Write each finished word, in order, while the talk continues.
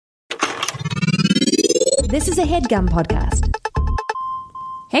This is a HeadGum podcast.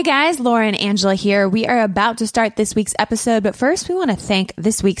 Hey guys, Laura and Angela here. We are about to start this week's episode, but first we want to thank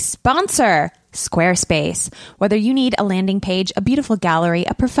this week's sponsor, Squarespace. Whether you need a landing page, a beautiful gallery,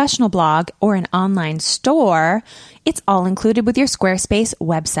 a professional blog, or an online store, it's all included with your Squarespace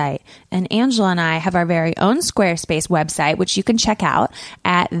website. And Angela and I have our very own Squarespace website, which you can check out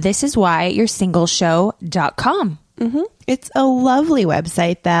at thisiswhyyoursingleshow.com. Mm-hmm. It's a lovely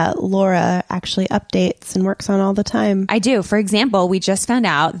website that Laura actually updates and works on all the time. I do. For example, we just found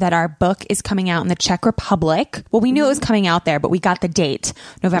out that our book is coming out in the Czech Republic. Well, we knew it was coming out there, but we got the date,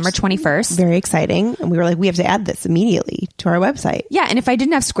 November 21st. Very exciting. And we were like, we have to add this immediately to our website. Yeah. And if I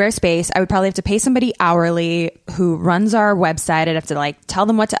didn't have Squarespace, I would probably have to pay somebody hourly who runs our website. I'd have to tell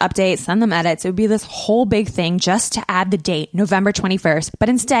them what to update, send them edits. It would be this whole big thing just to add the date, November 21st. But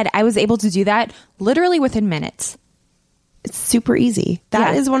instead, I was able to do that literally within minutes. It's super easy.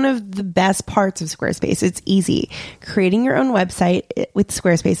 That is one of the best parts of Squarespace. It's easy. Creating your own website with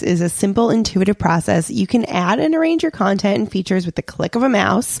Squarespace is a simple, intuitive process. You can add and arrange your content and features with the click of a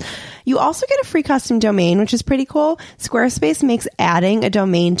mouse. You also get a free custom domain, which is pretty cool. Squarespace makes adding a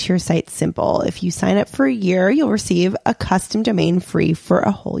domain to your site simple. If you sign up for a year, you'll receive a custom domain free for a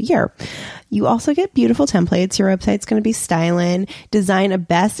whole year. You also get beautiful templates. Your website's going to be styling. Design a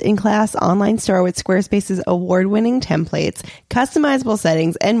best-in-class online store with Squarespace's award-winning templates, customizable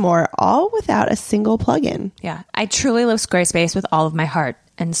settings, and more, all without a single plugin. Yeah, I truly love Squarespace with all of my heart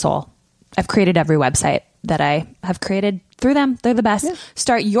and soul. I've created every website that I have created through them. They're the best. Yeah.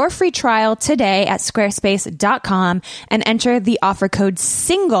 Start your free trial today at squarespace.com and enter the offer code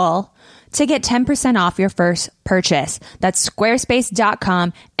SINGLE to get 10% off your first purchase. That's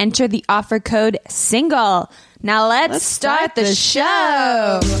squarespace.com. Enter the offer code SINGLE. Now let's start the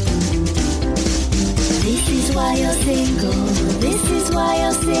show. This is why you're single. This is why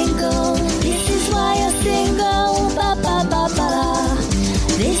you're single. This is why you're single. Ba, ba, ba, ba.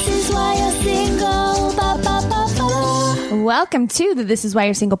 This is why you're single. Ba, ba, ba, ba. Welcome to the This Is Why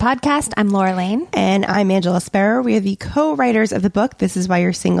You're Single podcast. I'm Laura Lane. And I'm Angela Sparrow. We are the co-writers of the book, This Is Why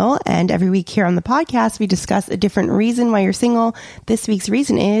You're Single. And every week here on the podcast, we discuss a different reason why you're single. This week's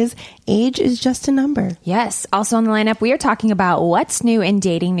reason is age is just a number. Yes. Also on the lineup, we are talking about what's new in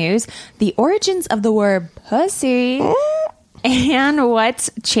dating news, the origins of the word pussy, and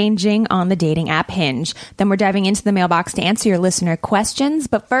what's changing on the dating app Hinge. Then we're diving into the mailbox to answer your listener questions.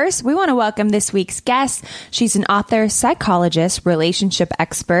 But first, we want to welcome this week's guest. She's an author, psychologist, relationship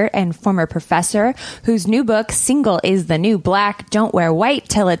expert, and former professor whose new book, Single is the New Black, Don't Wear White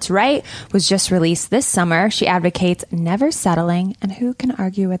Till It's Right, was just released this summer. She advocates never settling. And who can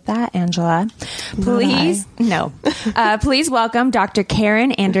argue with that, Angela? Please welcome Dr.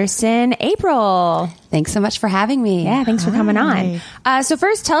 Karin Anderson Abrell. Thanks so much for having me. Yeah, thanks for coming on. So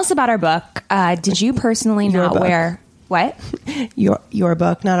first, tell us about our book. Did you personally not wear... What? Your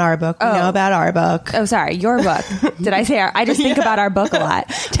book, not our book. We know about our book. Oh, sorry. Your book. Did I say our... I just think about our book a lot.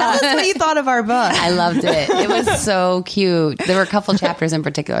 Tell us what you thought of our book. I loved it. It was so cute. There were a couple chapters in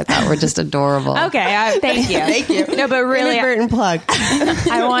particular I thought were just adorable. Okay. Thank you. Thank you. No, but really... Inadvertent plug.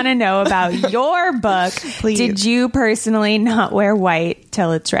 I want to know about your book. Please. Did you personally not wear white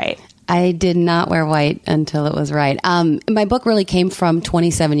till it's right? I did not wear white until it was right. My book really came from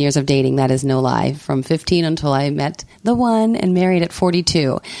 27 years of dating. That is no lie. From 15 until I met the one and married at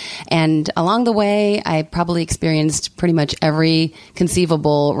 42. And along the way, I probably experienced pretty much every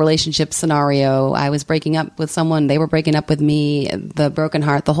conceivable relationship scenario. I was breaking up with someone. They were breaking up with me. The broken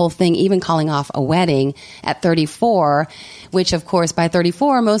heart, the whole thing, even calling off a wedding at 34, which of course by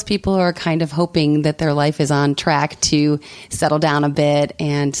 34, most people are kind of hoping that their life is on track to settle down a bit.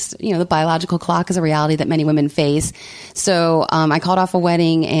 And, the biological clock is a reality that many women face. So I called off a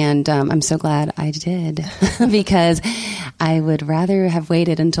wedding, and I'm so glad I did because I would rather have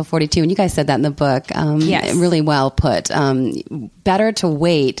waited until 42. And you guys said that in the book. Yes. Really well put. Better to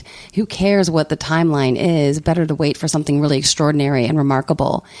wait. Who cares what the timeline is? Better to wait for something really extraordinary and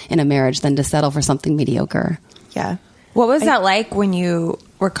remarkable in a marriage than to settle for something mediocre. Yeah. What was that like when you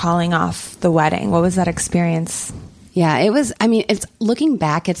were calling off the wedding? What was that experience? Yeah, it was, it's looking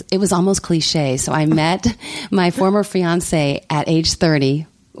back, it was almost cliche. So I met my former fiance at age 30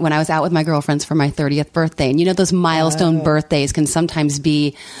 when I was out with my girlfriends for my 30th birthday. And those milestone birthdays can sometimes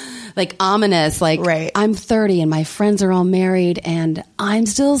be like ominous, like right. I'm 30 and my friends are all married and I'm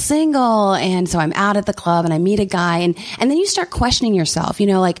still single. And so I'm out at the club and I meet a guy and then you start questioning yourself,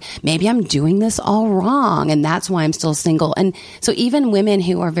 like maybe I'm doing this all wrong and that's why I'm still single. And so even women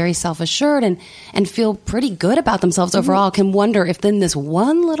who are very self-assured and feel pretty good about themselves overall can wonder if in this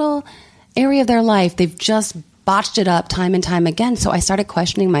one little area of their life, they've just botched it up time and time again. So I started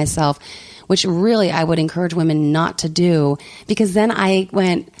questioning myself, which really I would encourage women not to do, because then I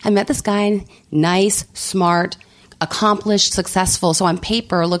met this guy, nice, smart, accomplished, successful. So on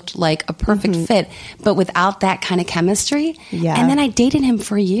paper looked like a perfect fit, but without that kind of chemistry. Yeah. And then I dated him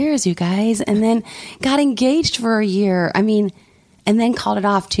for years, you guys, and then got engaged for a year. I mean, and then called it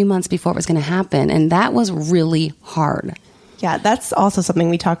off 2 months before it was going to happen. And that was really hard. Yeah, that's also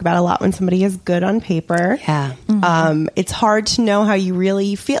something we talk about a lot when somebody is good on paper. Yeah. It's hard to know how you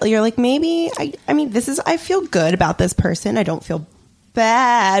really feel. You're like, maybe, I feel good about this person. I don't feel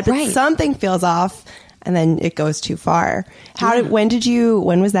bad, but something feels off. And then it goes too far.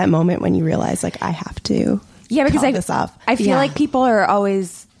 When was that moment when you realized, like, I have to because call this off? I feel like people are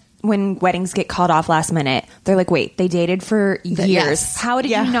always, when weddings get called off last minute, they're like, wait, they dated for years. Yes. How did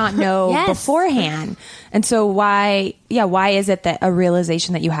you not know beforehand? And so why is it that a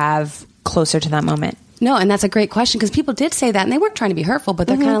realization that you have closer to that moment? No, and that's a great question, because people did say that, and they weren't trying to be hurtful, but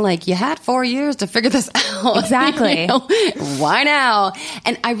they're kind of like, you had 4 years to figure this out. Exactly. You know? Why now?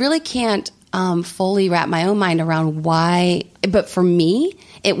 And I really can't fully wrap my own mind around why, but for me,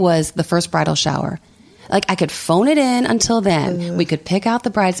 it was the first bridal shower. Like, I could phone it in until then. We could pick out the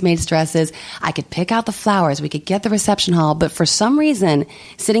bridesmaids' dresses. I could pick out the flowers. We could get the reception hall. But for some reason,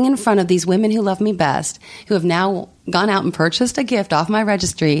 sitting in front of these women who love me best, who have now gone out and purchased a gift off my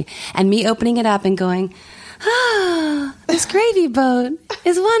registry, and me opening it up and going, this gravy boat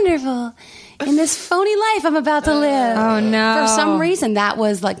is wonderful in this phony life I'm about to live. Oh, no. For some reason, that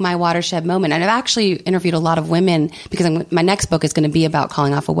was like my watershed moment. And I've actually interviewed a lot of women, because my next book is going to be about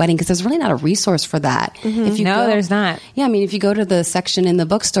calling off a wedding, because there's really not a resource for that. If you there's not. Yeah, I mean, if you go to the section in the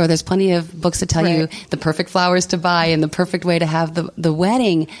bookstore, there's plenty of books to tell you the perfect flowers to buy and the perfect way to have the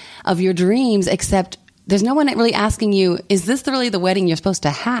wedding of your dreams, except there's no one really asking you, is this really the wedding you're supposed to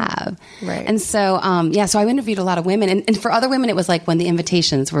have? Right. And so, so I interviewed a lot of women. And for other women, it was like when the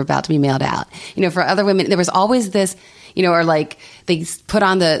invitations were about to be mailed out. You know, for other women, there was always this, you know, or like they put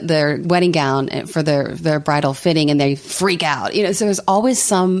on their wedding gown for their bridal fitting and they freak out. You know, so there's always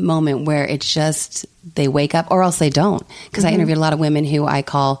some moment where it's just they wake up, or else they don't. Because I interviewed a lot of women who I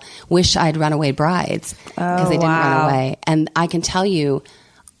call wish I'd run away brides, because they didn't run away. And I can tell you,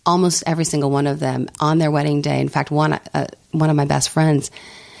 almost every single one of them on their wedding day. In fact, one of my best friends,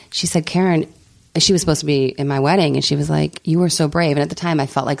 she said, Karin, she was supposed to be in my wedding, and she was like, you were so brave. And at the time, I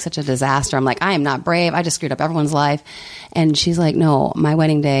felt like such a disaster. I'm like, I am not brave. I just screwed up everyone's life. And she's like, no, my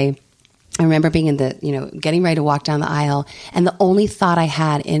wedding day, I remember being in getting ready to walk down the aisle, and the only thought I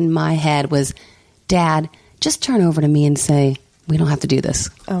had in my head was, Dad, just turn over to me and say, we don't have to do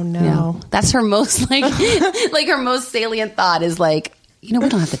this. Oh, no. You know? That's her most like her most salient thought is like, we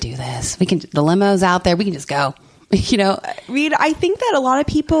don't have to do this. The limo's out there. We can just go, Reed, I think that a lot of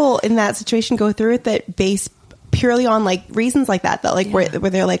people in that situation go through it that base purely on like reasons like that like where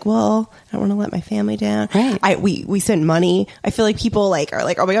they're like, well, I don't want to let my family down. Right. We spent money. I feel like people like are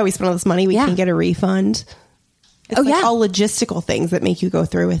like, oh my God, we spent all this money. We can't get a refund. It's all logistical things that make you go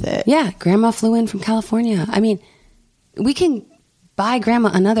through with it. Yeah. Grandma flew in from California. I mean, we can buy grandma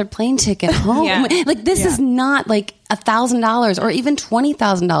another plane ticket home. Like this is not like $1,000 or even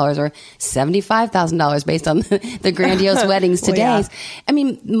 $20,000 or $75,000 based on the grandiose weddings today. I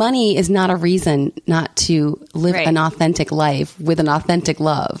mean, money is not a reason not to live an authentic life with an authentic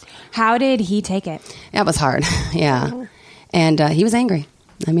love. How did he take it? That was hard. Yeah. And he was angry.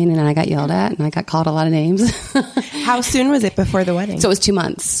 I mean, and I got yelled at and I got called a lot of names. How soon was it before the wedding? So it was 2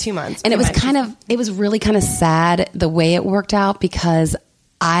 months. 2 months. And it was really kind of sad the way it worked out, because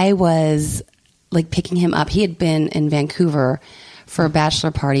I was like picking him up. He had been in Vancouver for a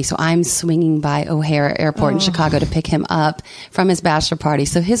bachelor party. So I'm swinging by O'Hare Airport in Chicago to pick him up from his bachelor party.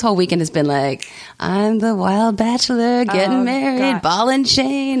 So his whole weekend has been like, I'm the wild bachelor getting married, ball and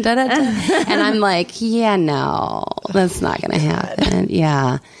chain, da, da, da. And I'm like, yeah, no, that's not going to happen.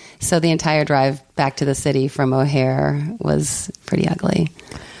 Yeah. So the entire drive back to the city from O'Hare was pretty ugly.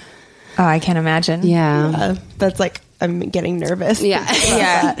 Oh, I can't imagine. Yeah. That's like, I'm getting nervous. Yeah.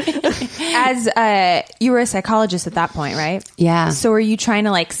 As you were a psychologist at that point, right? Yeah. So were you trying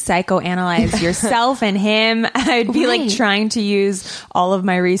to like psychoanalyze yourself and him? I'd be like trying to use all of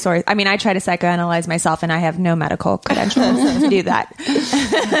my resources. I mean, I try to psychoanalyze myself and I have no medical credentials to do that.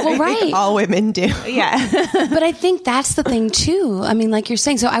 Well, right. All women do. Yeah. But I think that's the thing too. I mean, like you're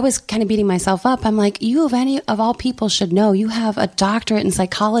saying, so I was kind of beating myself up. I'm like, you of all people should know you have a doctorate in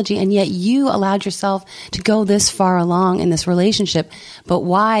psychology, and yet you allowed yourself to go this far along along in this relationship. But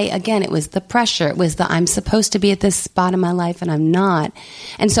why? Again, it was the pressure. It was the I'm supposed to be at this spot in my life and I'm not.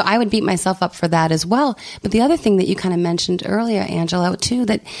 And so I would beat myself up for that as well. But the other thing that you kind of mentioned earlier, Angela, too,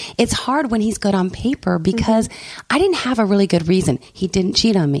 that it's hard when he's good on paper because I didn't have a really good reason. He didn't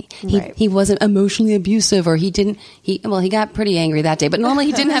cheat on me. He wasn't emotionally abusive, or he got pretty angry that day, but normally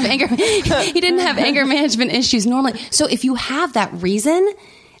he didn't have anger. He didn't have anger management issues normally. So if you have that reason,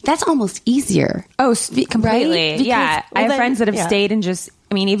 that's almost easier. Oh, completely. Right? Yeah. I have friends that have stayed in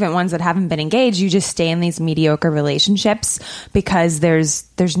even ones that haven't been engaged, you just stay in these mediocre relationships because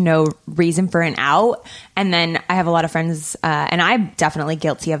there's no reason for an out. And then I have a lot of friends, and I'm definitely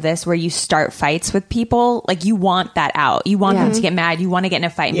guilty of this, where you start fights with people. Like, you want that out. You want them to get mad. You want to get in a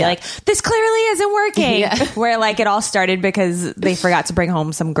fight and be like, this clearly isn't working. Where like it all started because they forgot to bring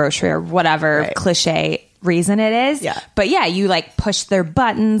home some grocery or whatever cliche reason it is. But you like push their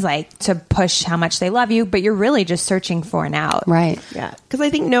buttons, like to push how much they love you, but you're really just searching for an out. Right. Yeah. Because I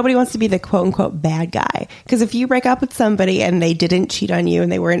think nobody wants to be the quote unquote bad guy. Because if you break up with somebody and they didn't cheat on you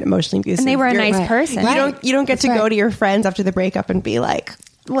and they weren't emotionally abusive, And they were a nice person. You don't get to go to your friends after the breakup and be like,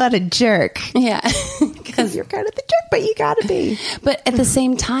 what a jerk. Yeah. Because you're kind of the jerk, but you gotta be. But at the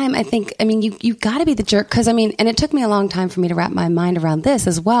same time, you gotta be the jerk. Because and it took me a long time for me to wrap my mind around this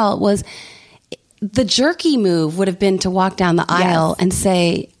as well, was the jerky move would have been to walk down the aisle and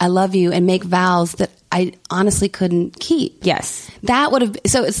say, I love you, and make vows that I honestly couldn't keep. Yes. That would have,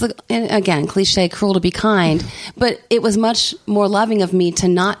 so it's, again, cliche, cruel to be kind, but it was much more loving of me to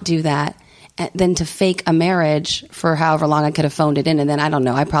not do that than to fake a marriage for however long I could have phoned it in. And then, I don't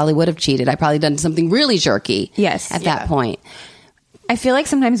know, I probably would have cheated. I probably done something really jerky at that point. I feel like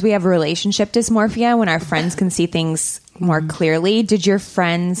sometimes we have relationship dysmorphia when our friends can see things more clearly. Did your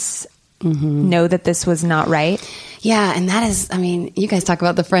friends know that this was not right? Yeah, and that is, you guys talk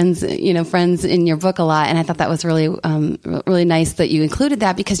about the friends in your book a lot, and I thought that was really, really nice that you included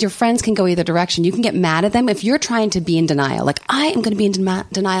that, because your friends can go either direction. You can get mad at them if you're trying to be in denial, like, I am going to be in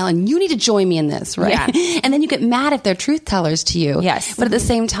denial, and you need to join me in this, right? Yeah. And then you get mad if they're truth tellers to you. Yes. But at the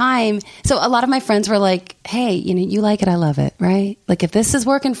same time, so a lot of my friends were like, hey, you like it, I love it, right? Like, if this is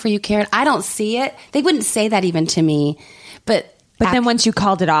working for you, Karin, I don't see it. They wouldn't say that even to me, but then once you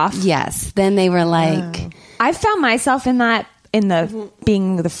called it off, yes, then they were like, I've found myself in the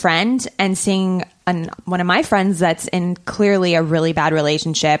being the friend and seeing one of my friends that's in clearly a really bad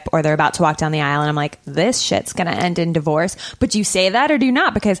relationship, or they're about to walk down the aisle, and I'm like, this shit's going to end in divorce. But do you say that or do you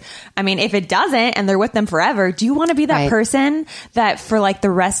not? Because if it doesn't and they're with them forever, do you want to be that person that for like the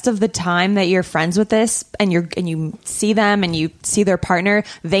rest of the time that you're friends with this and you see them and you see their partner,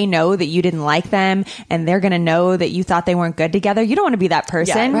 they know that you didn't like them and they're going to know that you thought they weren't good together? You don't want to be that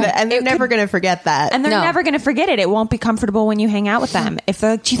person. Yeah, and they're never going to forget that. And they're never going to forget it. It won't be comfortable when you hang out with them. If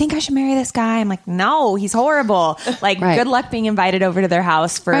they're like, do you think I should marry this guy? I'm like, no, he's horrible. Like, good luck being invited over to their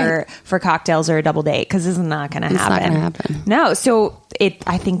house for cocktails or a double date, because this is not going to happen. It's not going to happen. No. So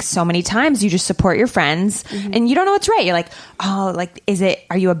I think so many times you just support your friends and you don't know what's right. You're like, oh, like,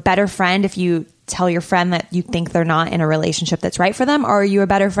 are you a better friend if you tell your friend that you think they're not in a relationship that's right for them? Or are you a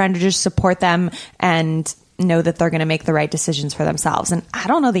better friend to just support them and know that they're going to make the right decisions for themselves? And I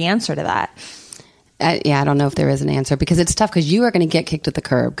don't know the answer to that. I don't know if there is an answer, because it's tough, because you are going to get kicked at the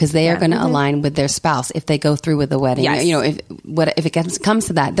curb, because they are going to align with their spouse if they go through with the wedding. Yes. If it comes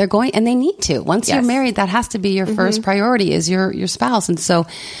to that, they're going, and they need to. Once you're married, that has to be your first priority, is your spouse. And so,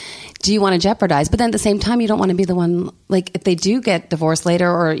 do you want to jeopardize? But then at the same time, you don't want to be the one, like, if they do get divorced later,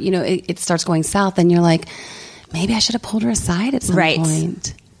 or it starts going south, then you're like, maybe I should have pulled her aside at some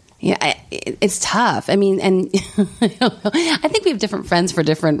point. Yeah, it's tough. And I think we have different friends for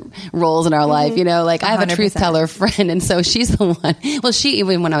different roles in our life. Like, I have 100%. A truth teller friend, and so she's the one. Well,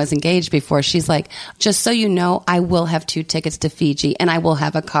 even when I was engaged before, she's like, just so you know, I will have 2 tickets to Fiji, and I will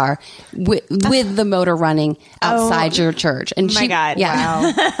have a car with the motor running outside your church. And God,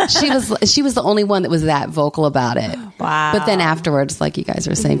 wow. she was the only one that was that vocal about it. Wow. But then afterwards, like you guys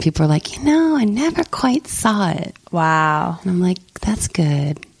were saying, people were like, I never quite saw it. Wow. And I'm like, that's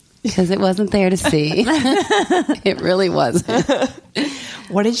good. Because it wasn't there to see. It really wasn't.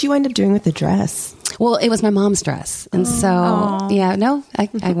 What did you end up doing with the dress? Well, it was my mom's dress. And so,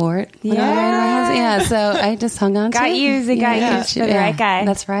 I wore it. So I just hung on to it. Got used for the right guy.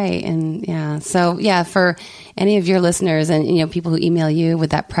 That's right. And so for any of your listeners and, people who email you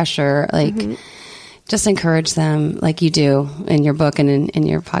with that pressure, like, just encourage them like you do in your book and in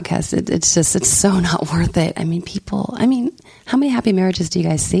your podcast. It's so not worth it. How many happy marriages do you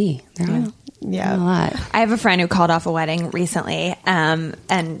guys see? Yeah. A lot. I have a friend who called off a wedding recently, and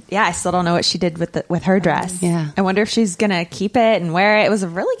yeah, I still don't know what she did with her dress. Yeah. I wonder if she's gonna keep it and wear it. It was a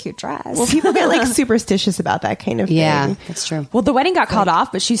really cute dress. Well, people get like superstitious about that kind of Yeah, thing. that's true. Well, the wedding got called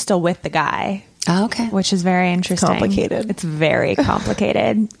off, but she's still with the guy. Oh, okay. Which is very interesting. Complicated. It's very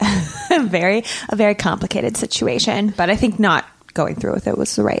complicated. a very complicated situation. But I think not going through with it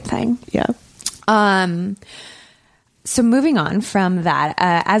was the right thing. Yeah. So moving on from that,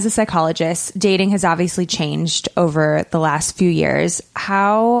 as a psychologist, dating has obviously changed over the last few years.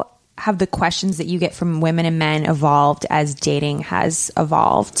 How have the questions that you get from women and men evolved as dating has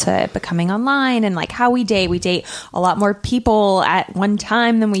evolved to becoming online, and like how we date a lot more people at one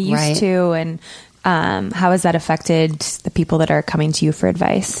time than we used to, and how has that affected the people that are coming to you for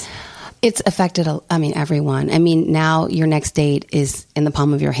advice? It's affected, everyone. I mean, now your next date is in the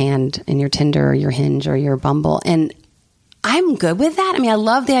palm of your hand in your Tinder or your Hinge or your Bumble. And I'm good with that. I mean, I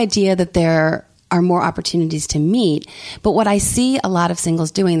love the idea that there are more opportunities to meet. But what I see a lot of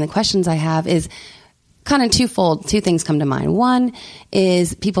singles doing, the questions I have is kind of twofold. Two things come to mind. One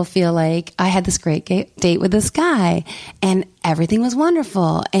is people feel like I had this great date with this guy and everything was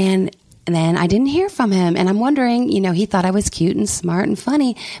wonderful. And then I didn't hear from him. And I'm wondering, he thought I was cute and smart and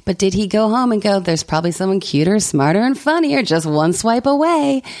funny, but did he go home and go, there's probably someone cuter, smarter, and funnier just one swipe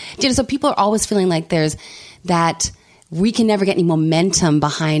away? So people are always feeling like there's that we can never get any momentum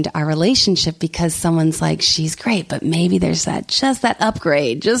behind our relationship because someone's like, she's great, but maybe there's that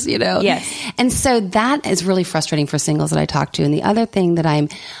upgrade, Yes. And so that is really frustrating for singles that I talk to. And the other thing that I'm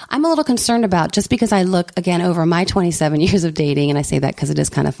a little concerned about, just because I look again over my 27 years of dating, and I say that because it is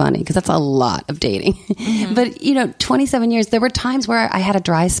kind of funny because that's a lot of dating. Mm-hmm. But 27 years, there were times where I had a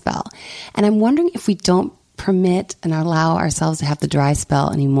dry spell, and I'm wondering if we don't permit and allow ourselves to have the dry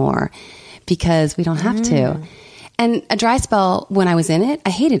spell anymore because we don't have to. And a dry spell, when I was in it,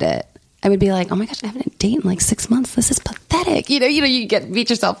 I hated it. I would be like, oh my gosh, I haven't dated in like 6 months. This is pathetic. You beat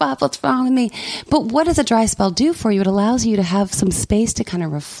yourself up. What's wrong with me? But what does a dry spell do for you? It allows you to have some space to kind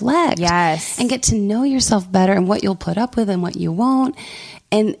of reflect. Yes. And get to know yourself better and what you'll put up with and what you won't.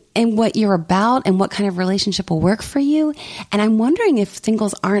 And what you're about and what kind of relationship will work for you. And I'm wondering if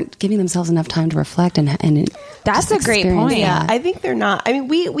singles aren't giving themselves enough time to reflect and that's a great point. Yeah, I think they're not. I mean,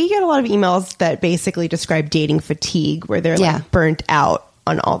 we get a lot of emails that basically describe dating fatigue where they're like burnt out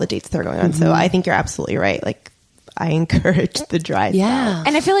on all the dates they're going on. Mm-hmm. So I think you're absolutely right. Like I encourage the dry spell.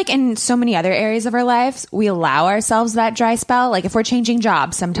 And I feel like in so many other areas of our lives, we allow ourselves that dry spell. Like if we're changing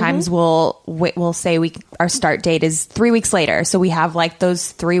jobs, sometimes we'll say our start date is 3 weeks later. So we have like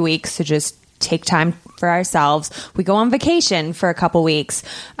those 3 weeks to just take time for ourselves. We go on vacation for a couple weeks.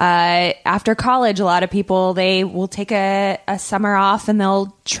 After college, a lot of people, they will take a summer off and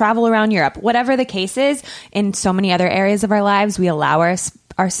they'll travel around Europe. Whatever the case is, in so many other areas of our lives, we allow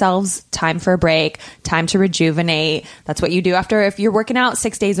ourselves time for a break, time to rejuvenate. That's what you do if you're working out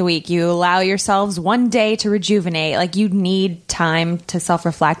 6 days a week, you allow yourselves one day to rejuvenate. Like you need time to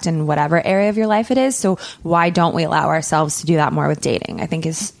self-reflect in whatever area of your life it is. So why don't we allow ourselves to do that more with dating? I think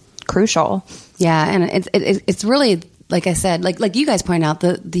is crucial. Yeah. And it's really, like I said, like you guys point out,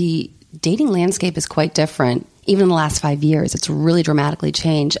 the dating landscape is quite different. Even in the last 5 years, it's really dramatically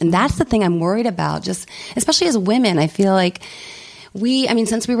changed. And that's the thing I'm worried about, just especially as women. I feel like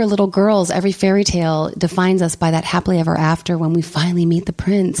since we were little girls, every fairy tale defines us by that happily ever after when we finally meet the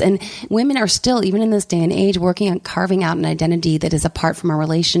prince. And women are still, even in this day and age, working on carving out an identity that is apart from our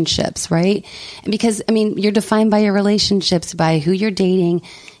relationships, right? And because, you're defined by your relationships, by who you're dating.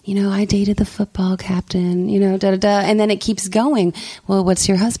 I dated the football captain, and then it keeps going. Well, what's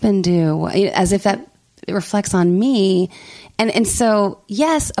your husband do? As if that reflects on me. And so,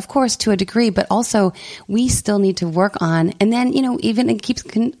 yes, of course, to a degree, but also we still need to work on, and then, even it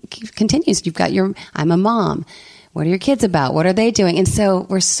continues. You've got I'm a mom. What are your kids about? What are they doing? And so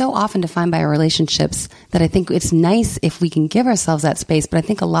we're so often defined by our relationships that I think it's nice if we can give ourselves that space. But I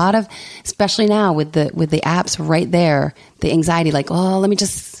think a lot of, especially now with the apps right there, the anxiety, like, oh, let me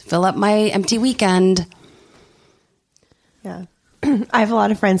just fill up my empty weekend. Yeah. I have a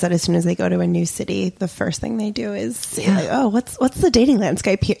lot of friends that as soon as they go to a new city, the first thing they do is say like, oh, what's the dating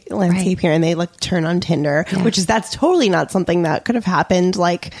landscape here? And they turn on Tinder, that's totally not something that could have happened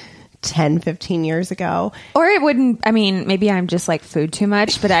like 10, 15 years ago. Or it wouldn't, maybe I'm just like food too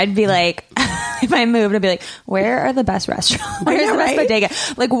much, but I'd be like, if I moved, I'd be like, where are the best restaurants? Where's the best bodega?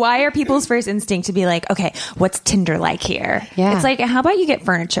 Like, why are people's first instinct to be like, okay, what's Tinder like here? Yeah. It's like, how about you get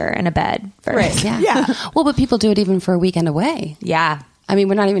furniture and a bed first? Right. Yeah. Well, but people do it even for a weekend away. Yeah.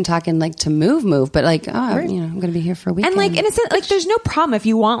 We're not even talking like to move, but like, I'm going to be here for a weekend. And like, in a sense, like, there's no problem if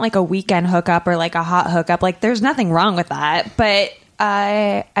you want like a weekend hookup or like a hot hookup. Like, there's nothing wrong with that. But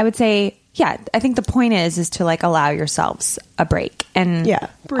I would say yeah, I think the point is to like allow yourselves a break and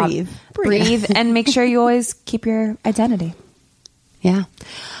breathe and make sure you always keep your identity. Yeah.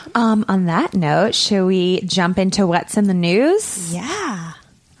 On that note, should we jump into what's in the news? Yeah.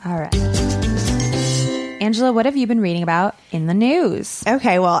 All right. Angela, what have you been reading about in the news?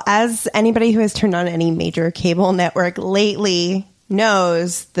 Okay, well, as anybody who has turned on any major cable network lately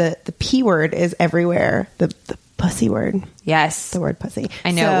knows, the P word is everywhere. The pussy word. Yes. The word pussy.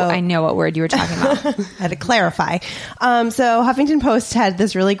 I know what word you were talking about. I had to clarify. So Huffington Post had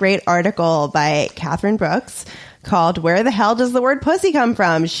this really great article by Catherine Brooks called "Where the Hell Does the Word Pussy Come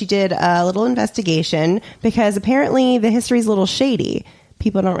From?" She did a little investigation because apparently the history is a little shady.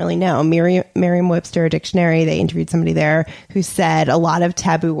 People don't really know. Merriam-Webster Dictionary, they interviewed somebody there who said a lot of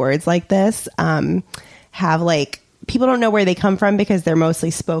taboo words like this have like, people don't know where they come from because they're mostly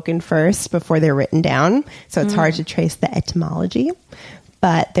spoken first before they're written down. So it's hard to trace the etymology.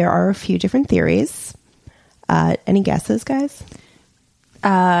 But there are a few different theories. Any guesses, guys?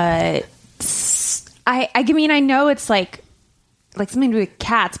 I mean, I know it's like something to do with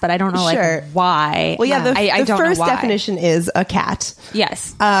cats, but I don't know like why. Well, yeah, I the don't first know why. definition is a cat.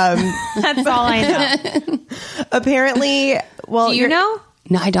 Yes. That's all I know. Apparently, well, do you know?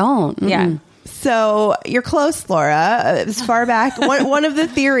 No, I don't. Mm-mm. Yeah. So you're close, Laura. As far back, one of the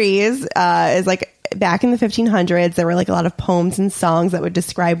theories is like back in the 1500s, there were like a lot of poems and songs that would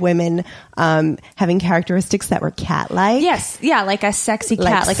describe women having characteristics that were cat-like. Yes. Yeah, like a sexy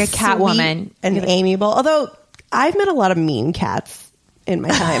cat, like a cat woman. And amiable. Although I've met a lot of mean cats in my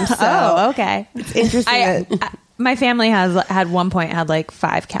time. So okay. It's interesting. My family had one point had like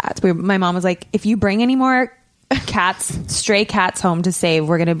 5 cats. My mom was like, if you bring any more stray cats home to save, I'm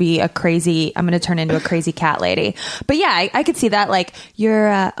going to turn into a crazy cat lady. But yeah, I could see that. Like,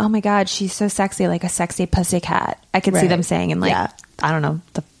 you're, oh my God, she's so sexy, like a sexy pussy cat. I could see them saying in like, I don't know,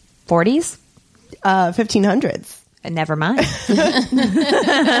 the 40s? 1500s. Never mind.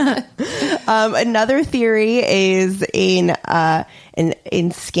 Another theory is in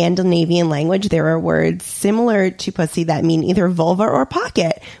Scandinavian language, there are words similar to pussy that mean either vulva or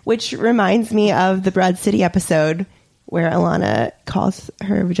pocket, which reminds me of the Broad City episode where Alana calls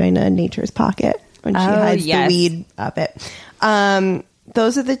her vagina nature's pocket when she hides the weed up it.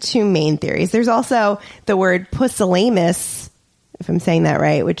 Those are the two main theories. There's also the word pusillanimous, if I'm saying that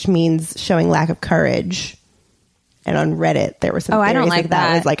right, which means showing lack of courage. And on Reddit, there were some theories I don't like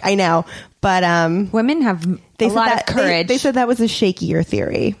that. Was like, I know, but women have a lot of courage. They said that was a shakier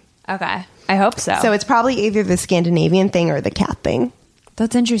theory. Okay, I hope so. So it's probably either the Scandinavian thing or the cat thing.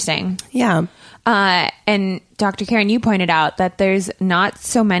 That's interesting. Yeah. And Dr. Karin, you pointed out that there's not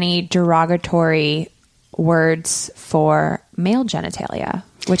so many derogatory words for male genitalia,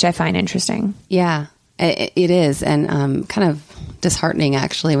 which I find interesting. Yeah, it is. And kind of disheartening,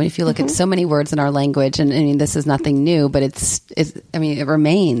 actually, if you look at so many words in our language. And I mean, this is nothing new, but it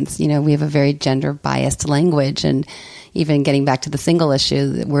remains. You know, we have a very gender biased language. And even getting back to the single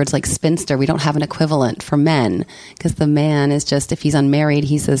issue, words like spinster, we don't have an equivalent for men, because the man is just, if he's unmarried,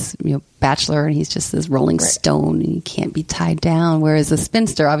 he's this bachelor, and he's just this rolling stone, and he can't be tied down. Whereas a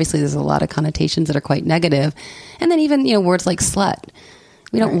spinster, obviously, there's a lot of connotations that are quite negative. And then even words like slut.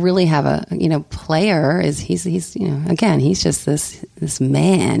 We don't really have a, player he's again, he's just this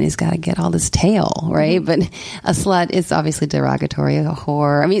man who's got to get all this tail, right? But a slut is obviously derogatory, a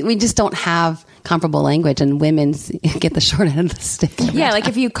whore. I mean, we just don't have comparable language, and women get the short end of the stick. Yeah, like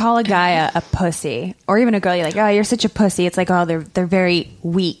if you call a guy a pussy, or even a girl, you're like, oh, you're such a pussy. It's like, oh, they're very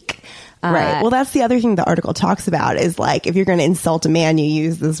weak. Right. Well, that's the other thing the article talks about is like, if you're going to insult a man, you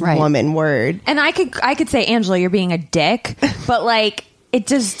use this woman word. And I could say, Angela, you're being a dick, but like, it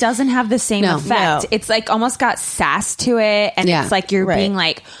just doesn't have the same effect. No. It's like almost got sass to it, and it's like you're being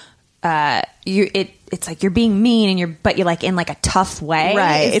like, it's like you're being mean, but you're like in like a tough way.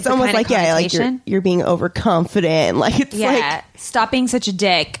 Right. It's almost like like you're being overconfident. Like it's like, stop being such a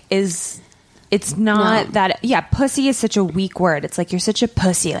dick it's not that. Yeah, pussy is such a weak word. It's like, you're such a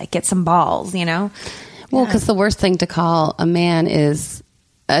pussy. Like, get some balls. Well, because the worst thing to call a man is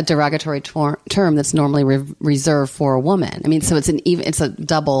a derogatory term that's normally reserved for a woman. I mean, so it's a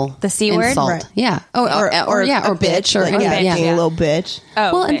double the C insult. word, right. Yeah. Or bitch, or being a little bitch.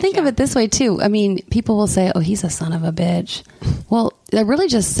 Oh, well, and think of it this way too. I mean, people will say, "Oh, he's a son of a bitch." Well, they're really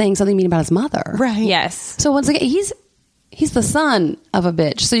just saying something mean about his mother, right? Yes. So once again, he's the son of a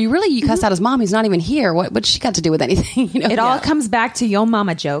bitch. So you cussed out his mom, who's not even here. What's she got to do with anything? It all comes back to yo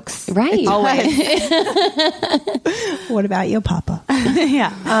mama jokes, right? Always. What about your papa?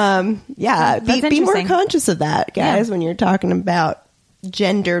 Yeah. Be more conscious of that, guys, when you're talking about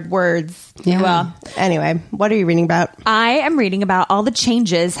gendered words. Yeah. Well, Anyway, what are you reading about? I am reading about all the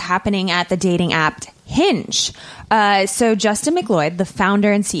changes happening at the dating app Hinge. So Justin McLeod, the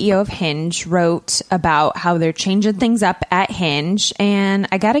founder and CEO of Hinge, wrote about how they're changing things up at Hinge. And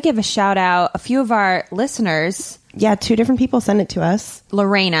I got to give a shout out. A few of our listeners. Yeah, 2 different people sent it to us.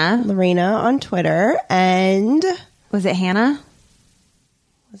 Lorena On Twitter and... Was it Hannah?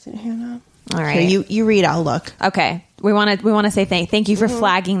 Was it Hannah? All right. Here, you read, I'll look. Okay. We want to say thank you for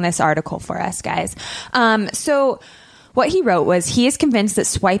flagging this article for us, guys. So what he wrote was he is convinced that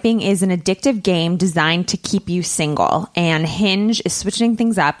swiping is an addictive game designed to keep you single, and Hinge is switching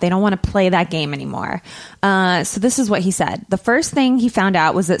things up. They don't want to play that game anymore. So this is what he said. The first thing he found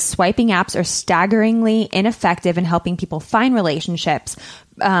out was that swiping apps are staggeringly ineffective in helping people find relationships.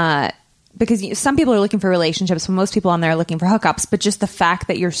 Because some people are looking for relationships, but most people on there are looking for hookups. But just the fact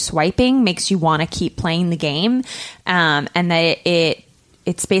that you're swiping makes you want to keep playing the game, and that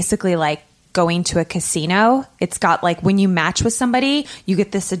it's basically like going to a casino. It's got like when you match with somebody, you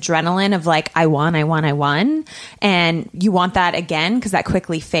get this adrenaline of like, I won. And you want that again because that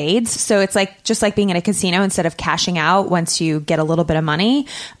quickly fades. So it's like just like being in a casino, instead of cashing out once you get a little bit of money,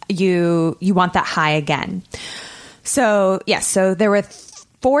 you want that high again. So yes, so there were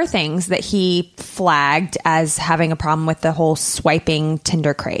 4 things that he flagged as having a problem with the whole swiping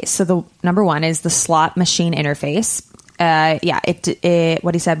Tinder craze. So the number 1 is the slot machine interface.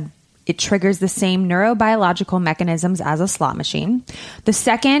 What he said, it triggers the same neurobiological mechanisms as a slot machine. The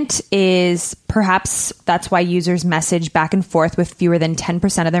second is perhaps that's why users message back and forth with fewer than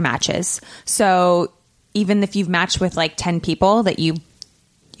 10% of their matches. So even if you've matched with like 10 people that you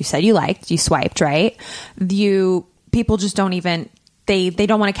said you liked, you swiped, right? People just don't even, they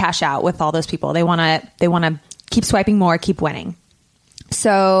don't want to cash out with all those people. They want to keep swiping more, keep winning.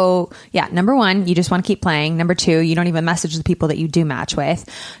 So yeah, number 1, you just want to keep playing. Number 2, you don't even message the people that you do match with.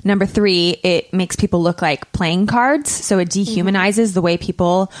 Number 3, it makes people look like playing cards. So it dehumanizes the way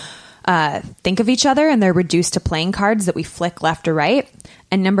people think of each other, and they're reduced to playing cards that we flick left or right.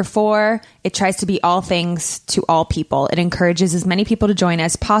 And number 4, it tries to be all things to all people. It encourages as many people to join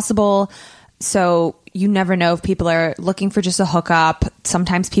as possible. So you never know if people are looking for just a hookup.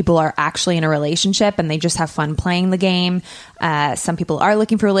 Sometimes people are actually in a relationship and they just have fun playing the game. Some people are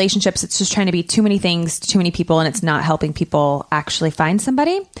looking for relationships. It's just trying to be too many things to too many people, and it's not helping people actually find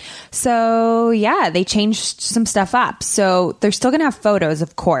somebody. So yeah, they changed some stuff up. So they're still going to have photos,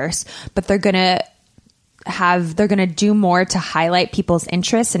 of course, but they're going to do more to highlight people's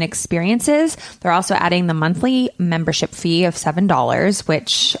interests and experiences. They're also adding the monthly membership fee of $7,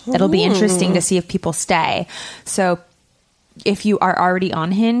 which it'll be interesting to see if people stay. So if you are already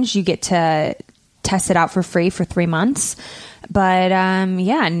on Hinge, you get to test it out for free for 3 months. But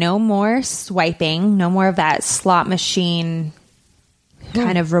no more swiping, no more of that slot machine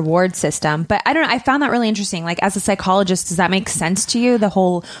kind of reward system. But I don't know, I found that really interesting. Like, as a psychologist, does that make sense to you, the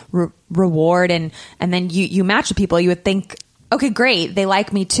whole reward and then you match with people? You would think, okay, great, they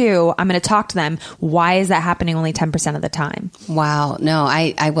like me too, I'm going to talk to them. Why is that happening only 10% of the time? Wow. No,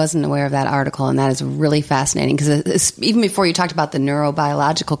 I wasn't aware of that article, and that is really fascinating, because even before you talked about the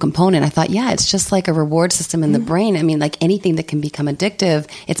neurobiological component, I thought, yeah, it's just like a reward system in the brain. I mean, like anything that can become addictive,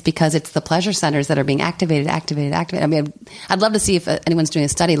 it's because it's the pleasure centers that are being activated. I mean, I'd love to see if anyone's doing a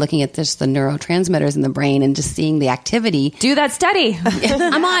study looking at just the neurotransmitters in the brain and just seeing the activity. Do that study.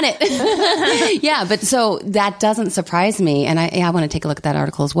 I'm on it. Yeah, but so that doesn't surprise me, and I want to take a look at that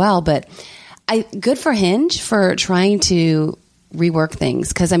article as well. But good for Hinge for trying to rework things,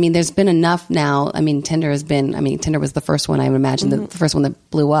 because I mean, there's been enough now. I mean, Tinder was the first one, I would imagine, the first one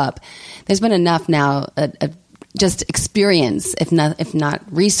that blew up. There's been enough now, just experience, if not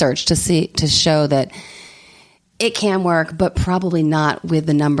research, to show that it can work, but probably not with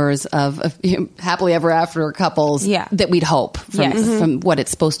the numbers of happily ever after couples that we'd hope from what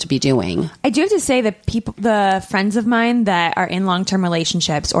it's supposed to be doing. I do have to say that the friends of mine that are in long-term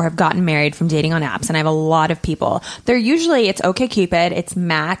relationships or have gotten married from dating on apps, and I have a lot of people, they're usually, it's OkCupid, it's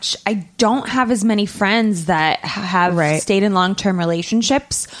Match. I don't have as many friends that have stayed in long-term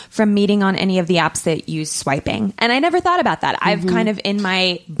relationships from meeting on any of the apps that use swiping. And I never thought about that. I've kind of in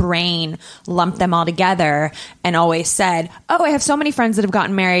my brain lumped them all together and always said, oh, I have so many friends that have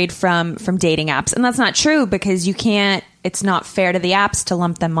gotten married from dating apps. And that's not true, because it's not fair to the apps to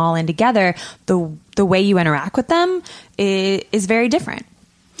lump them all in together. The way you interact with them is very different.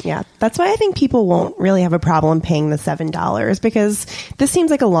 Yeah, that's why I think people won't really have a problem paying the $7, because this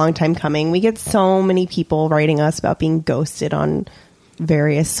seems like a long time coming. We get so many people writing us about being ghosted on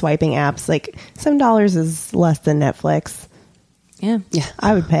various swiping apps. Like, $7 is less than Netflix. Yeah.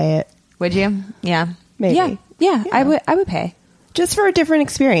 I would pay it. Would you? Yeah. Maybe. Yeah, I would pay. just for a different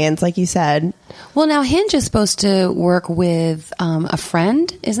experience, like you said. Well, now Hinge is supposed to work with a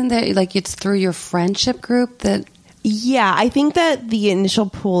friend, isn't there? Like it's through your friendship group that... Yeah, I think that the initial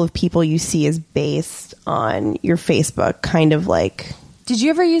pool of people you see is based on your Facebook, kind of like... Did you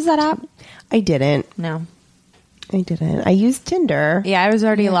ever use that app? I didn't. No. I didn't. I used Tinder. Yeah, I was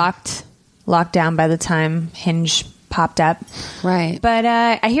already locked down by the time Hinge popped up. Right. But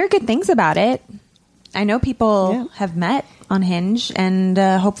I hear good things about it. I know people have met on Hinge, and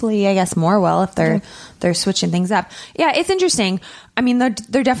hopefully, I guess, more will if they're switching things up. Yeah, it's interesting. I mean,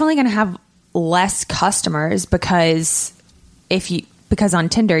 they're definitely going to have less customers because on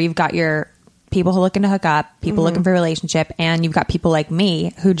Tinder you've got your people who are looking to hook up, people looking for a relationship, and you've got people like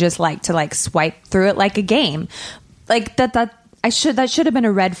me who just like to like swipe through it like a game. Like that should have been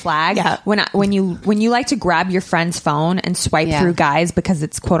a red flag. Yeah. When you like to grab your friend's phone and swipe through guys because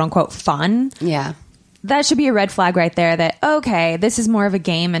it's quote unquote fun. Yeah. That should be a red flag right there that, okay, this is more of a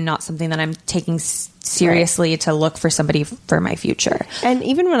game and not something that I'm taking seriously to look for somebody for my future. And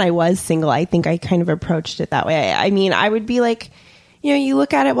even when I was single, I think I kind of approached it that way. I mean, I would be like, you know, you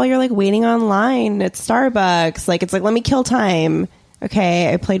look at it while you're like waiting online at Starbucks. Like, it's like, let me kill time.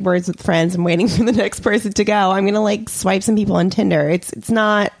 Okay, I played Words with Friends. I'm waiting for the next person to go. I'm going to like swipe some people on Tinder. It's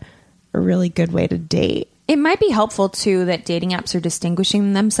not a really good way to date. It might be helpful, too, that dating apps are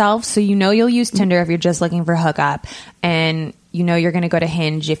distinguishing themselves. So you know you'll use Tinder if you're just looking for a hookup. And you know you're going to go to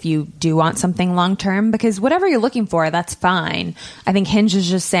Hinge if you do want something long-term. Because whatever you're looking for, that's fine. I think Hinge is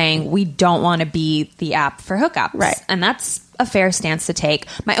just saying we don't want to be the app for hookups. Right. And that's a fair stance to take.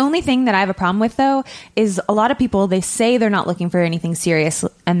 My only thing that I have a problem with, though, is a lot of people, they say they're not looking for anything serious.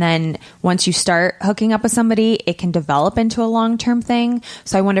 And then once you start hooking up with somebody, it can develop into a long-term thing.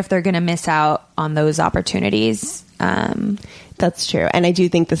 So I wonder if they're going to miss out on those opportunities. That's true. And I do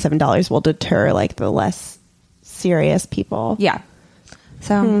think the $7 will deter like the less serious people. Yeah.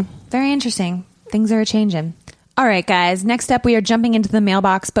 So very interesting. Things are changing. All right, guys. Next up, we are jumping into the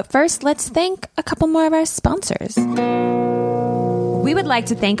mailbox. But first, let's thank a couple more of our sponsors. We would like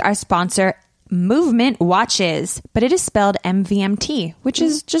to thank our sponsor, Movement Watches, but it is spelled MVMT, which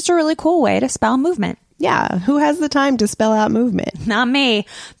is just a really cool way to spell movement. Yeah. Who has the time to spell out movement? Not me.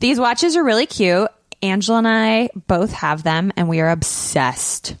 These watches are really cute. Angela and I both have them, and we are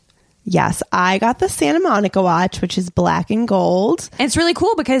obsessed. Yes, I got the Santa Monica watch, which is black and gold. And it's really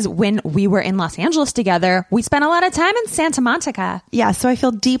cool because when we were in Los Angeles together, we spent a lot of time in Santa Monica. Yeah, so I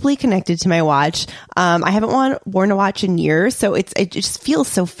feel deeply connected to my watch. I haven't worn a watch in years, so it just feels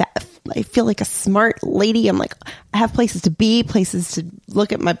so fat. I feel like a smart lady. I'm like, I have places to be, places to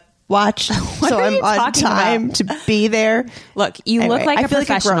look at my watch, so I'm on time to be there. Look, you look like a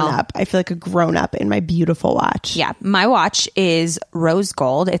professional. I feel like a grown up in my beautiful watch. Yeah, my watch is rose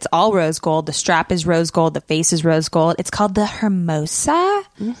gold. It's all rose gold. The strap is rose gold. The face is rose gold. It's called the Hermosa.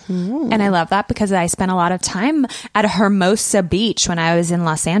 And I love that because I spent a lot of time at Hermosa Beach when I was in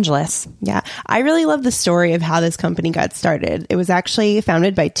Los Angeles. Yeah, I really love the story of how this company got started. It was actually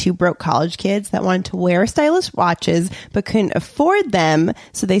founded by two broke college kids that wanted to wear stylish watches but couldn't afford them,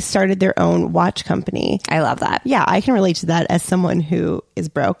 so they started their own watch company. I love that. Yeah, I can relate to that as someone who is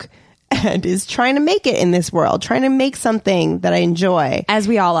broke and is trying to make it in this world, trying to make something that I enjoy. As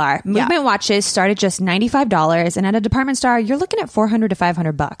we all are. Movement watches start at just $95, and at a department store, you're looking at $400 to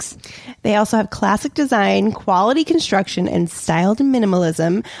 $500. They also have classic design, quality construction, and styled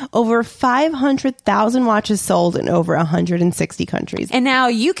minimalism. Over 500,000 watches sold in over 160 countries. And now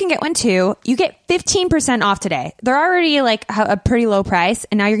you can get one too. You get 15% off today. They're already like a pretty low price,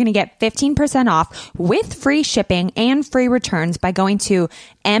 and now you're going to get 15% off with free shipping and free returns by going to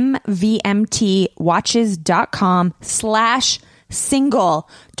mvmtwatches.com/single.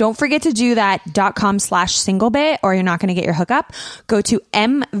 Don't forget to do that .com/single bit, or you're not going to get your hookup. Go to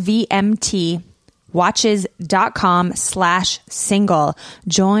mvmtwatches.com/single.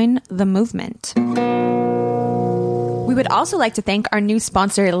 Join the movement. We would also like to thank our new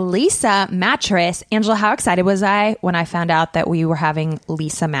sponsor, Lisa Mattress. Angela, how excited was I when I found out that we were having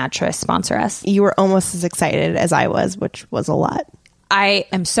Lisa Mattress sponsor us? You were almost as excited as I was, which was a lot. I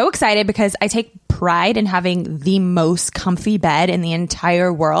am so excited because I take pride in having the most comfy bed in the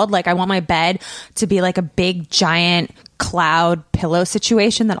entire world. Like, I want my bed to be like a big, giant cloud pillow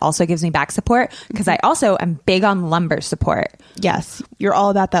situation that also gives me back support, because I also am big on lumbar support. Yes, you're all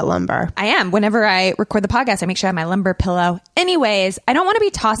about that lumbar. I am. Whenever I record the podcast, I make sure I have my lumbar pillow. Anyways, I don't want to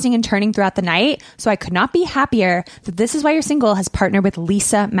be tossing and turning throughout the night, so I could not be happier that This Is Why You're Single has partnered with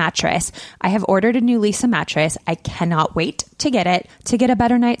Lisa Mattress. I have ordered a new Lisa mattress. I cannot wait to get it to get a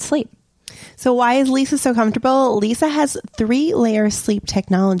better night's sleep. So why is Lisa so comfortable? Lisa has 3-layer sleep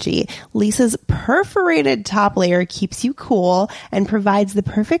technology. Lisa's perforated top layer keeps you cool and provides the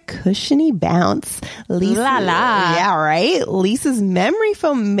perfect cushiony bounce. Yeah, right? Lisa's memory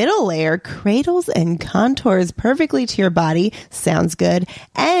foam middle layer cradles and contours perfectly to your body. Sounds good.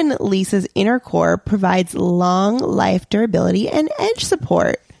 And Lisa's inner core provides long life durability and edge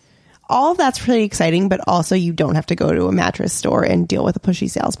support. All of that's pretty exciting, but also you don't have to go to a mattress store and deal with a pushy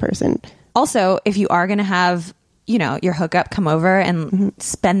salesperson. Also, if you are going to have, your hookup come over and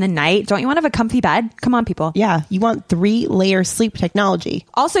spend the night, don't you want to have a comfy bed? Come on, people. Yeah, you want 3-layer sleep technology.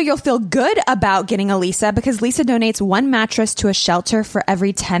 Also, you'll feel good about getting a Lisa because Lisa donates 1 mattress to a shelter for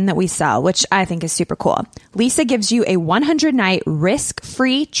every 10 that we sell, which I think is super cool. Lisa gives you a 100-night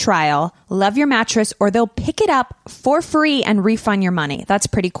risk-free trial. Love your mattress, or they'll pick it up for free and refund your money. That's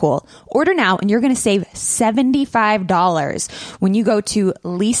pretty cool. Order now and you're going to save $75 when you go to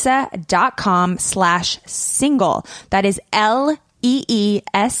lisa.com/single. That is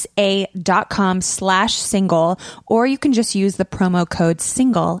LEESA.com/single, or you can just use the promo code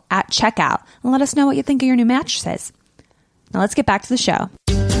SINGLE at checkout and let us know what you think of your new mattresses. Now let's get back to the show.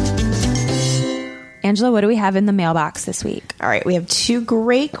 Angela, what do we have in the mailbox this week? All right, we have 2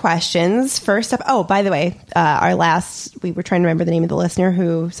 great questions. First up, oh, by the way, we were trying to remember the name of the listener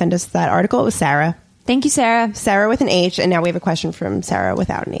who sent us that article. It was Sarah. Thank you, Sarah. Sarah with an H, and now we have a question from Sarah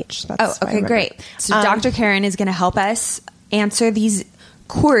without an H. Okay, great. So Dr. Karin is going to help us answer these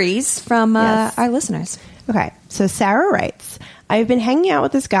queries from our listeners. Okay, so Sarah writes, I've been hanging out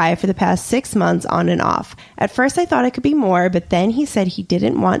with this guy for the past 6 months on and off. At first I thought it could be more, but then he said he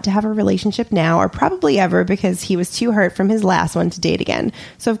didn't want to have a relationship now or probably ever because he was too hurt from his last one to date again.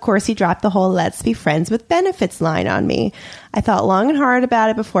 So of course he dropped the whole let's be friends with benefits line on me. I thought long and hard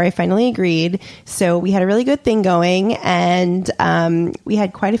about it before I finally agreed. So we had a really good thing going, and we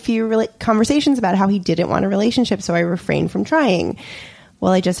had quite a few conversations about how he didn't want a relationship, so I refrained from trying.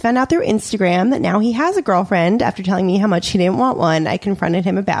 Well, I just found out through Instagram that now he has a girlfriend after telling me how much he didn't want one. I confronted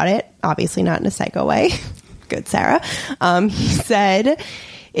him about it, obviously not in a psycho way. Good, Sarah. He said,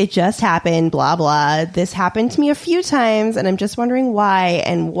 it just happened, blah, blah. This happened to me a few times, and I'm just wondering why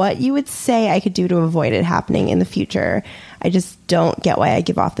and what you would say I could do to avoid it happening in the future. I just don't get why I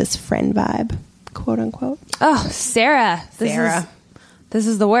give off this friend vibe, quote unquote. Oh, Sarah. This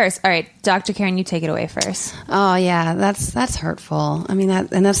is the worst. All right, Dr. Karin, you take it away first. Oh yeah, that's hurtful. I mean,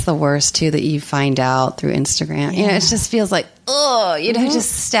 that's the worst too, that you find out through Instagram. Yeah. It just feels like,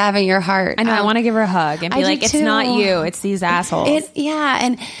 just stabbing your heart. I know. I want to give her a hug and be like, it's not you, it's these assholes.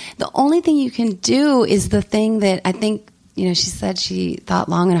 And the only thing you can do is the thing that I think, she said she thought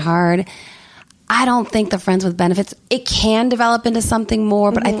long and hard. I don't think the friends with benefits, it can develop into something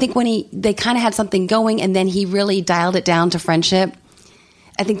more, but I think when they kind of had something going and then he really dialed it down to friendship,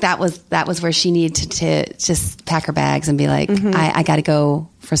 I think that was where she needed to just pack her bags and be like, I got to go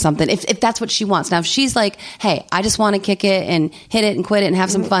for something. If that's what she wants. Now, if she's like, hey, I just want to kick it and hit it and quit it and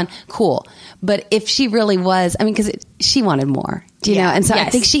have some fun, cool. But if she really was, because she wanted more, do you know? And so I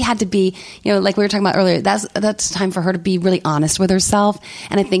think she had to be, like we were talking about earlier, that's time for her to be really honest with herself.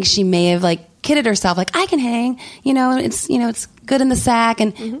 And I think she may have kidded herself, I can hang, it's good in the sack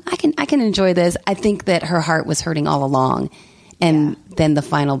and I can enjoy this. I think that her heart was hurting all along. And then the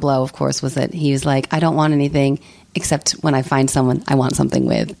final blow, of course, was that he was like, I don't want anything except when I find someone I want something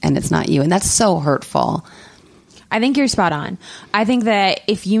with, and it's not you. And that's so hurtful. I think you're spot on. I think that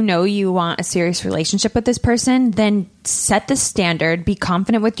if you know you want a serious relationship with this person, then set the standard, be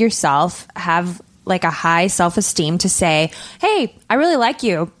confident with yourself, have a high self-esteem to say, hey, I really like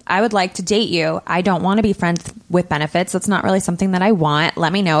you. I would like to date you. I don't want to be friends with benefits. That's not really something that I want.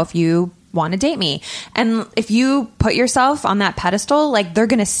 Let me know if you want to date me. And if you put yourself on that pedestal, they're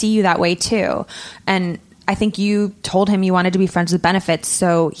going to see you that way too. And I think you told him you wanted to be friends with benefits,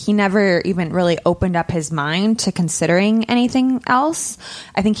 so he never even really opened up his mind to considering anything else.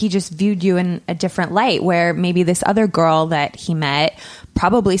 I think he just viewed you in a different light, where maybe this other girl that he met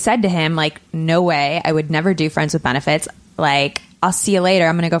probably said to him, no way, I would never do friends with benefits. I'll see you later.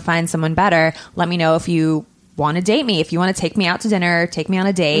 I'm going to go find someone better. Let me know if you want to date me. If you want to take me out to dinner, take me on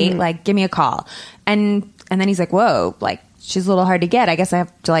a date, give me a call. And then he's like, whoa, she's a little hard to get. I guess I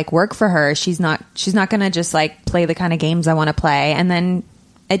have to work for her. She's not going to just play the kind of games I want to play. And then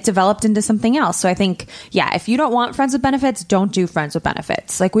it developed into something else. So I think, if you don't want friends with benefits, don't do friends with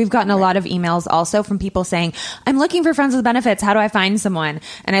benefits. We've gotten a lot of emails also from people saying, I'm looking for friends with benefits. How do I find someone?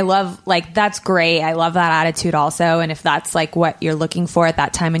 And I love, that's great. I love that attitude also. And if that's what you're looking for at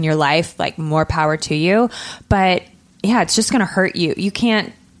that time in your life, more power to you. But it's just going to hurt you. You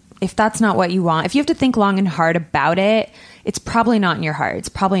can't, if that's not what you want, if you have to think long and hard about it, it's probably not in your heart. It's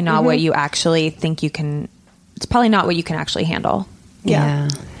probably not what you actually think you can. It's probably not what you can actually handle. Yeah.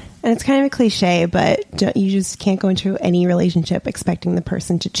 And it's kind of a cliche, but you just can't go into any relationship expecting the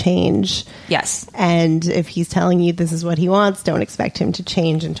person to change. Yes. And if he's telling you this is what he wants, don't expect him to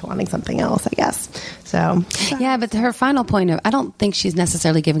change into wanting something else, I guess. So. Yeah, but her final point of, I don't think she's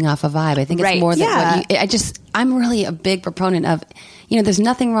necessarily giving off a vibe. I think it's more than what you, I'm really a big proponent of, there's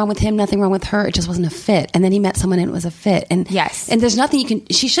nothing wrong with him, nothing wrong with her. It just wasn't a fit. And then he met someone and it was a fit. And yes. And there's nothing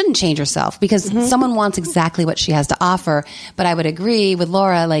she shouldn't change herself because someone wants exactly what she has to offer. But I would agree with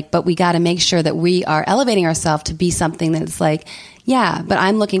Laura, but we got to make sure that we are elevating ourselves to be something that's but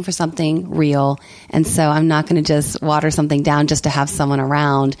I'm looking for something real. And so I'm not going to just water something down just to have someone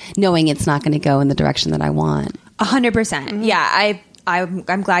around knowing it's not going to go in the direction that I want. 100%. Yeah.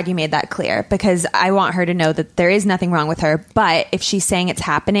 I'm glad you made that clear because I want her to know that there is nothing wrong with her. But if she's saying it's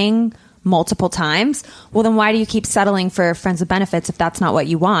happening multiple times, well, then why do you keep settling for friends with benefits if that's not what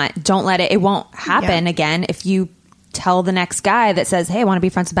you want? Don't let it won't happen again if you tell the next guy that says, hey, I want to be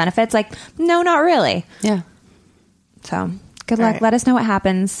friends with benefits. No, not really. Yeah. So good luck. Right. Let us know what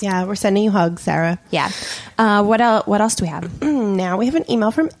happens. Yeah, we're sending you hugs, Sarah. Yeah. What else do we have? Now we have an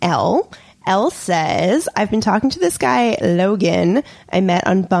email from Elle. Elle says, I've been talking to this guy, Logan. I met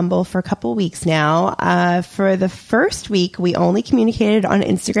on Bumble for a couple weeks now. For the first week, we only communicated on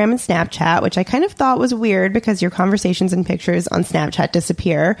Instagram and Snapchat, which I kind of thought was weird because your conversations and pictures on Snapchat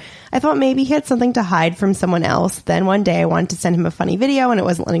disappear. I thought maybe he had something to hide from someone else. Then one day I wanted to send him a funny video and it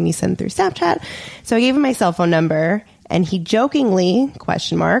wasn't letting me send through Snapchat. So I gave him my cell phone number and he jokingly,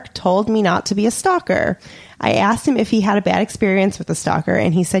 told me not to be a stalker. I asked him if he had a bad experience with a stalker,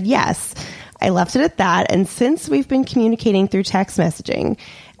 and he said yes. I left it at that, and since we've been communicating through text messaging,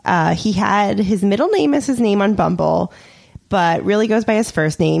 he had his middle name as his name on Bumble, but really goes by his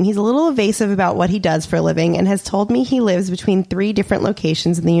first name. He's a little evasive about what he does for a living and has told me he lives between 3 different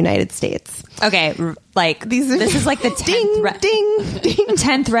locations in the United States. Okay, this is like the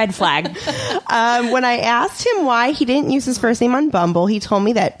 10th red flag. When I asked him why he didn't use his first name on Bumble, he told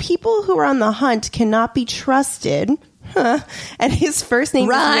me that people who are on the hunt cannot be trusted. And his first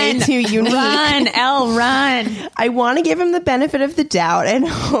name is way too unique. Run. I want to give him the benefit of the doubt and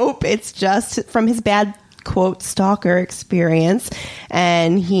hope it's just from his bad quote stalker experience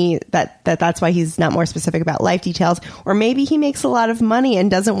and that's why he's not more specific about life details, or maybe he makes a lot of money and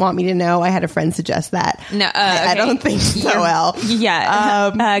doesn't want me to know. I had a friend suggest that. No, I don't think so. Well,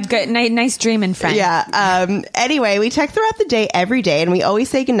 good, nice dreaming, friend. Anyway, we text throughout the day every day and we always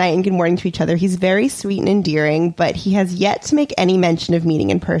say goodnight and good morning to each other. He's very sweet and endearing, but he has yet to make any mention of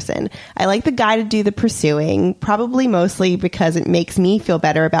meeting in person. I like the guy to do the pursuing, probably mostly because it makes me feel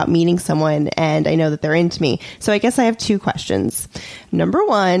better about meeting someone and I know that they're into me. So I guess I have 2 questions. Number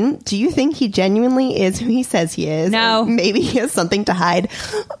 1, do you think he genuinely is who he says he is? No. Maybe he has something to hide.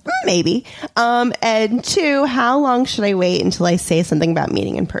 Maybe. And 2, how long should I wait until I say something about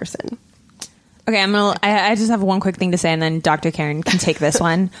meeting in person? Okay, I just have one quick thing to say and then Dr. Karin can take this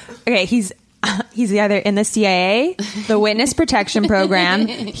one. Okay, he's either in the CIA, the Witness Protection Program,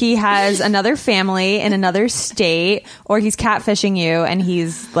 he has another family in another state, or he's catfishing you and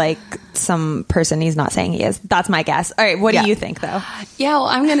he's some person he's not saying he is. That's my guess. All right, what do you think, though? Yeah, well,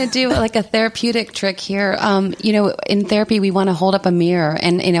 I'm going to do a therapeutic trick here. In therapy, we want to hold up a mirror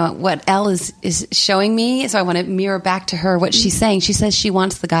and, what Elle is showing me, so I want to mirror back to her what she's saying. She says she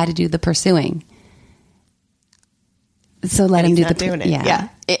wants the guy to do the pursuing. So let him do the doing it. Yeah.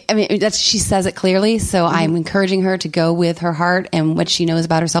 She says it clearly. So I'm encouraging her to go with her heart and what she knows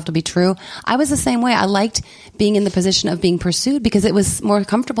about herself to be true. I was the same way. I liked being in the position of being pursued because it was more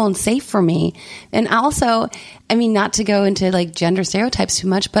comfortable and safe for me. And also, not to go into gender stereotypes too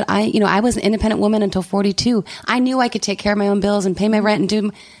much, but I was an independent woman until 42. I knew I could take care of my own bills and pay my rent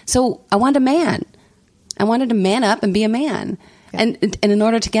so I wanted a man. I wanted to man up and be a man. Yeah. And in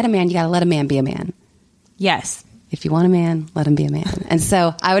order to get a man, you got to let a man be a man. Yes. If you want a man, let him be a man. And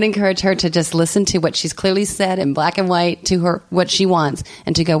so I would encourage her to just listen to what she's clearly said in black and white to her, what she wants,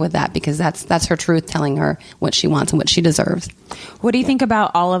 and to go with that because that's her truth telling her what she wants and what she deserves. What do you think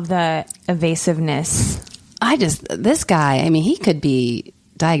about all of the evasiveness? This guy, he could be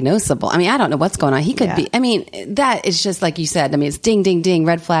diagnosable. I don't know what's going on. He could be, that is just like you said. It's ding, ding, ding,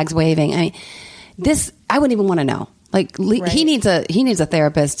 red flags waving. I wouldn't even want to know. He needs a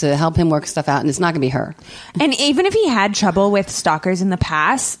therapist to help him work stuff out, and it's not going to be her. And even if he had trouble with stalkers in the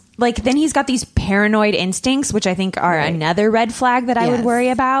past, then he's got these paranoid instincts, which I think are another red flag that I would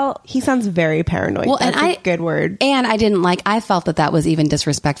worry about. He sounds very paranoid. Well, that's a good word. And I felt that was even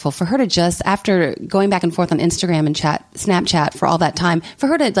disrespectful for her to just, after going back and forth on Instagram and Snapchat for all that time, for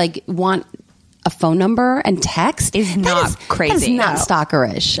her to want a phone number and text is not crazy. That is not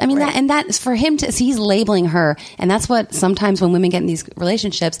stalkerish. I mean, that's for him to see, he's labeling her. And that's what sometimes when women get in these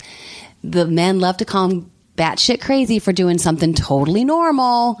relationships, the men love to call them batshit crazy for doing something totally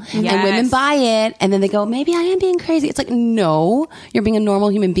normal. And women buy it. And then they go, maybe I am being crazy. It's like, no, you're being a normal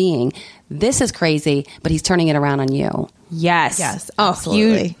human being. This is crazy, but he's turning it around on you. Yes.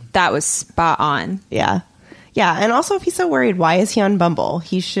 Absolutely. That was spot on. Yeah. Yeah, and also if he's so worried, why is he on Bumble?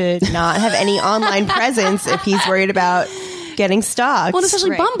 He should not have any online presence if he's worried about getting stalked. Well,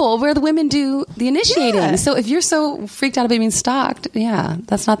 especially Bumble, where the women do the initiating. Yeah. So if you're so freaked out about being stalked,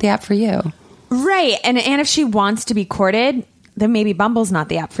 that's not the app for you. Right. And if she wants to be courted, then maybe Bumble's not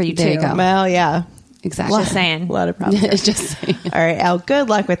the app for you, There too. you go. Well, yeah. Exactly. Just saying. A lot of problems. Just saying. All right, Elle, good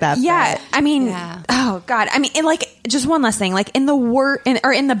luck with that. Yeah, bet. I mean, oh God, I mean, just one last thing, like in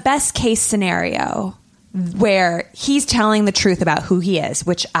the best case scenario, where he's telling the truth about who he is,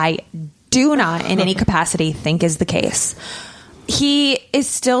 which I do not in any capacity think is the case. He is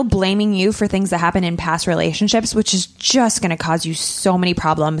still blaming you for things that happen in past relationships, which is just going to cause you so many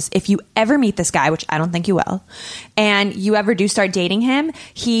problems. If you ever meet this guy, which I don't think you will, and you ever do start dating him,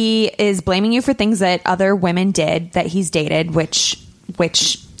 he is blaming you for things that other women did that he's dated, which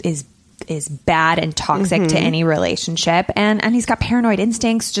is bad and toxic to any relationship. And he's got paranoid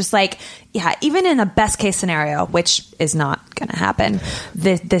instincts, just like, even in the best case scenario, which is not going to happen,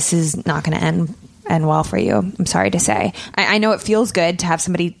 this is not going to end well for you. I'm sorry to say. I know it feels good to have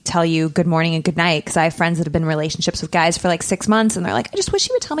somebody tell you good morning and good night, because I have friends that have been in relationships with guys for like 6 months and they're like, I just wish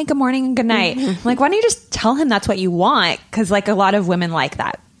he would tell me good morning and good night. I'm like, why don't you just tell him that's what you want? Because like a lot of women like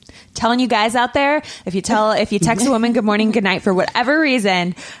that. Telling you guys out there, if you text a woman good morning, good night for whatever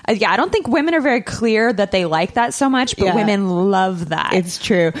reason, I don't think women are very clear that they like that so much, but women love that. It's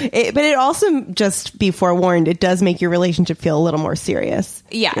true. But it also, just be forewarned, it does make your relationship feel a little more serious.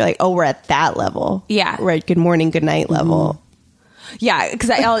 Yeah. You're like, oh, we're at that level. Yeah. We're at good morning, good night level. Yeah, because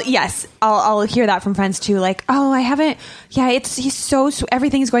I'll hear that from friends too. Like, oh, I haven't. Yeah,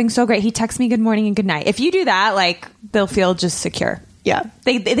 everything's going so great. He texts me good morning and good night. If you do that, like, they'll feel just secure. Yeah,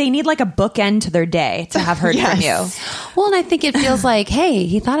 they need like a bookend to their day to have heard from you. Well, and I think it feels like, hey,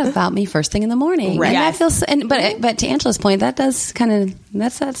 he thought about me first thing in the morning. Right. And that feels, but to Angela's point, that does kind of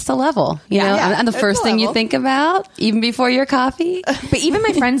that's the level, you know. And the first thing you think about, even before your coffee. But even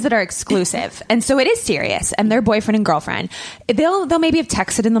my friends that are exclusive, and so it is serious, and they're boyfriend and girlfriend, they'll maybe have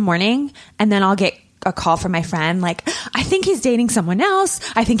texted in the morning, and then I'll get a call from my friend, like, I think he's dating someone else.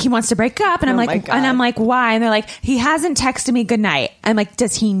 I think he wants to break up. And I'm like, why? And they're like, he hasn't texted me good night. I'm like,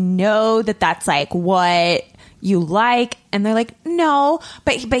 does he know that that's like what you like? And they're like, no,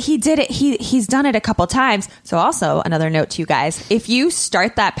 but he did it. He's done it a couple times. So also another note to you guys, if you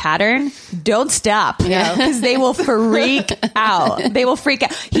start that pattern, don't stop, because they will freak out. They will freak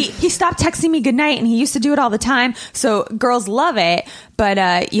out. He stopped texting me goodnight, and he used to do it all the time. So girls love it,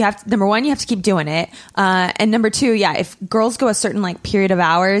 but you have to, number one, you have to keep doing it. And number two, if girls go a certain like period of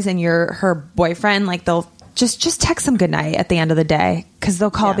hours and you're her boyfriend, like they'll just text them goodnight at the end of the day, because they'll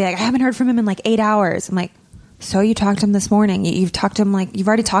call, be like, I haven't heard from him in like 8 hours. I'm like, so you talked to him this morning. You've talked to him, like, you've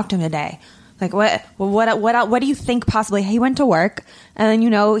already talked to him today. Like, what do you think possibly? He went to work, and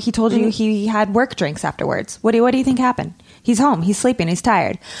then, he told you he had work drinks afterwards. What do you think happened? He's home. He's sleeping. He's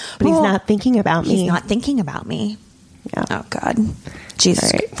tired. But he's not thinking about me. He's not thinking about me. Yeah. Oh, God.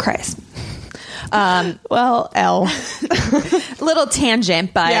 Jesus Christ. Well, Elle. Little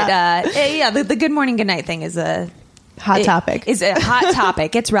tangent, but the good morning, good night thing is a hot topic. Is a hot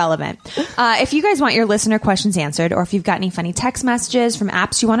topic. It's relevant. If you guys want your listener questions answered, or if you've got any funny text messages from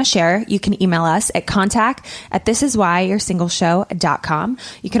apps you want to share, you can email us at contact@thisiswhyyoursingleshow.com.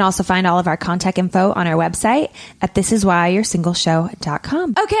 You can also find all of our contact info on our website at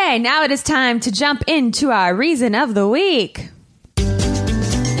thisiswhyyoursingleshow.com. Okay, now it is time to jump into our reason of the week.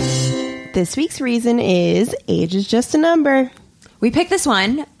 This week's reason is age is just a number. We picked this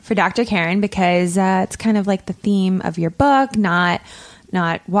one for Dr. Karin because it's kind of like the theme of your book, not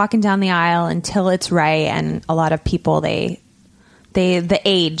walking down the aisle until it's right. And a lot of people, the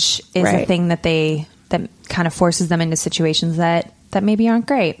age is a thing that kind of forces them into situations that maybe aren't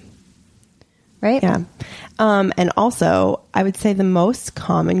great. Right? Yeah. And also, I would say the most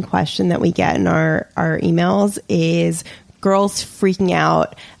common question that we get in our emails is girls freaking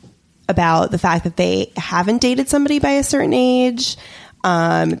out about the fact that they haven't dated somebody by a certain age, or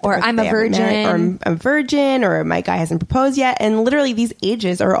I'm a virgin, or I'm a virgin, or my guy hasn't proposed yet. And literally these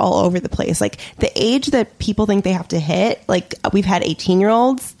ages are all over the place. Like the age that people think they have to hit, like we've had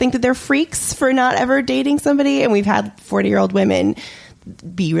 18-year-olds think that they're freaks for not ever dating somebody, and we've had 40-year-old women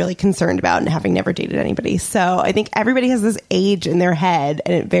be really concerned about and having never dated anybody. So I think everybody has this age in their head,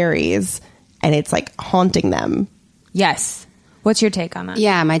 and it varies. and it's like haunting them. Yes. What's your take on that?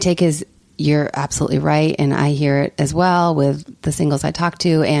 Yeah, my take is you're absolutely right. And I hear it as well with the singles I talk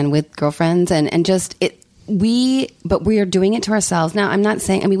to and with girlfriends and just but we are doing it to ourselves. Now, I'm not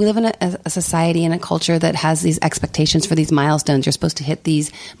saying, we live in a society and a culture that has these expectations for these milestones. You're supposed to hit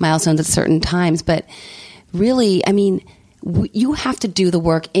these milestones at certain times. But really, you have to do the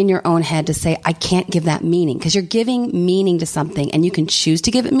work in your own head to say, I can't give that meaning, because you're giving meaning to something and you can choose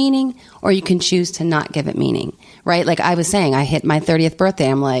to give it meaning or you can choose to not give it meaning, right? Like I was saying, I hit my 30th birthday.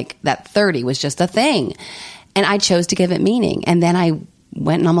 I'm like, that 30 was just a thing. And I chose to give it meaning. And then I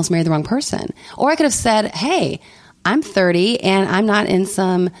went and almost married the wrong person. Or I could have said, hey, I'm 30 and I'm not in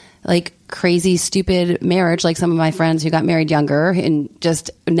some like crazy, stupid marriage like some of my friends who got married younger and just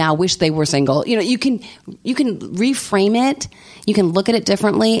now wish they were single. You can reframe it. You can look at it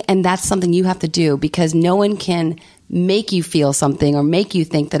differently. And that's something you have to do, because no one can make you feel something or make you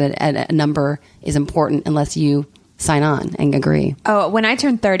think that a number is important unless you sign on and agree. Oh, when I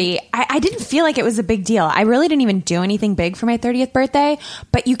turned 30, I didn't feel like it was a big deal. I really didn't even do anything big for my 30th birthday,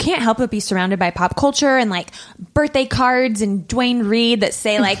 but you can't help but be surrounded by pop culture and like birthday cards and Dwayne Reed that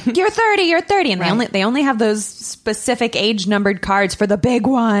say like, you're 30, you're 30. And right. they only have those specific age numbered cards for the big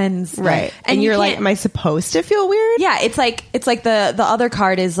ones. Right. And you're like, am I supposed to feel weird? Yeah. It's like the other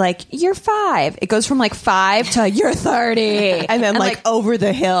card is like, you're 5. It goes from like 5 to you're 30. And then like over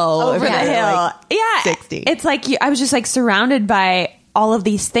the hill. Over the hill. Like yeah. 60. It's like, I was just like surrounded by all of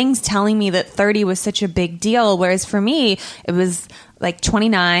these things telling me that 30 was such a big deal. Whereas for me, it was like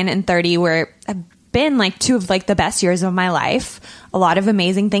 29 and 30 where have been like 2 of like the best years of my life. A lot of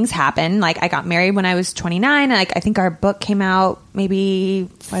amazing things happened. Like I got married when I was 29. Like I think our book came out maybe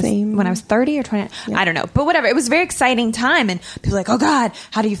when I was 30 or 20. Yeah. I don't know, but whatever. It was a very exciting time. And people were like, oh God,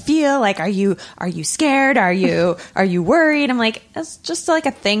 how do you feel? Like, are you scared? Are you worried? I'm like, it's just like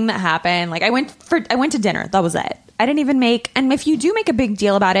a thing that happened. Like I went to dinner. That was it. I didn't even and if you do make a big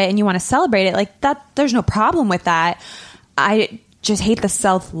deal about it and you want to celebrate it, like that, there's no problem with that. I just hate the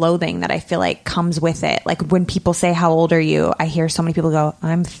self-loathing that I feel like comes with it. Like when people say, how old are you? I hear so many people go,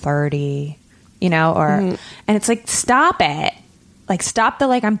 I'm 30, and it's like, stop it. Like stop the,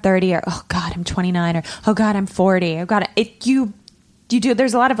 like, I'm 30 or, oh God, I'm 29 or, oh God, I'm 40. Oh God, you do.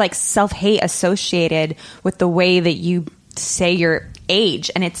 There's a lot of like self-hate associated with the way that you say your age,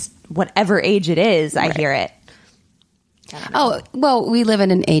 and it's whatever age it is. Right. I hear it. Oh, well, we live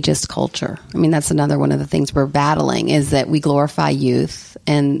in an ageist culture. That's another one of the things we're battling, is that we glorify youth,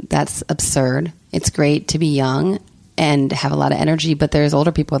 and that's absurd. It's great to be young and have a lot of energy, but there's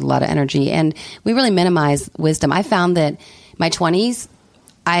older people with a lot of energy, and we really minimize wisdom. I found that my 20s,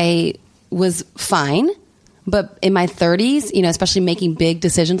 I was fine, but in my 30s, especially making big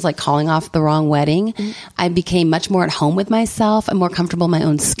decisions like calling off the wrong wedding, I became much more at home with myself and more comfortable in my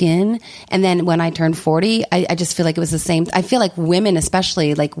own skin. And then when I turned 40, I just feel like it was the same. I feel like women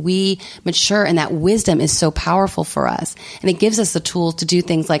especially, like we mature, and that wisdom is so powerful for us. And it gives us the tools to do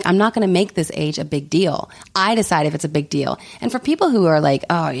things like, I'm not going to make this age a big deal. I decide if it's a big deal. And for people who are like,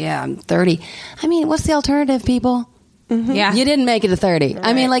 oh yeah, I'm 30. What's the alternative, people? Mm-hmm. Yeah, you didn't make it to 30.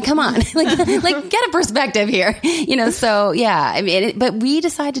 Right. Come on, like get a perspective here, So yeah, but we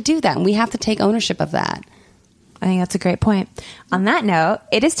decide to do that, and we have to take ownership of that. I think that's a great point. On that note,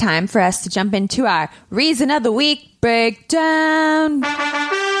 it is time for us to jump into our Reason of the Week breakdown.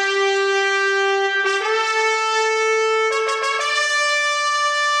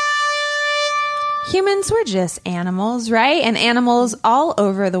 Humans were just animals, right? And animals all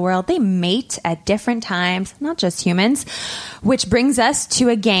over the world, they mate at different times, not just humans, which brings us to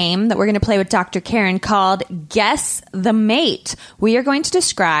a game that we're going to play with Dr. Karin called Guess the Mate. We are going to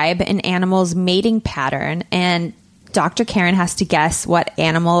describe an animal's mating pattern, and Dr. Karin has to guess what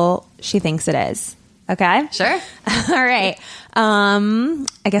animal she thinks it is. Okay? Sure. All right. I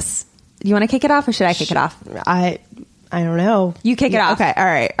guess, you want to kick it off, or should I kick it off? I don't know. You kick it off. Okay. All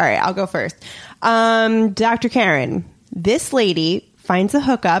right. I'll go first. Dr. Karin, this lady finds a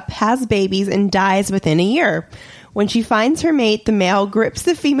hookup, has babies, and dies within a year. When she finds her mate, the male grips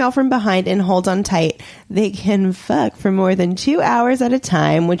the female from behind and holds on tight. They can fuck for more than 2 hours at a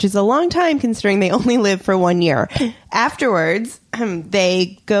time, which is a long time considering they only live for 1 year. Afterwards,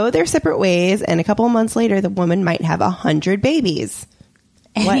 they go their separate ways, and a couple of months later, the woman might have 100 babies.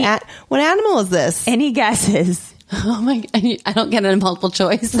 What animal is this? Any guesses? Oh my! I don't get a multiple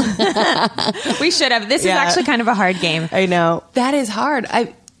choice. We should have. This is actually kind of a hard game. I know. That is hard.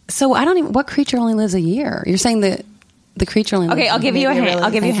 So I don't even. What creature only lives a year? You're saying the creature only lives a year. Okay, I'll give you a hint.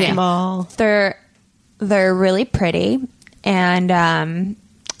 I'll give you a hint. Small. They're really pretty, and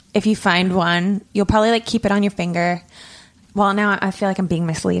if you find one, you'll probably keep it on your finger. Well, now I feel like I'm being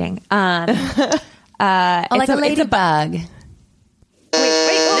misleading. Like a ladybug. Wait.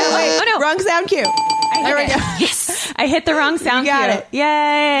 Oh, no. Wrong sound cue. There we go. Yes. I hit the wrong sound cue. Got it.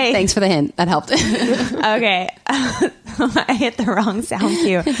 Yay. Thanks for the hint. That helped. Okay. I hit the wrong sound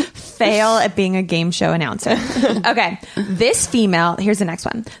cue. Fail at being a game show announcer. Okay. This female, here's the next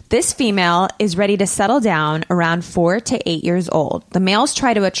one. This female is ready to settle down around 4 to 8 years old. The males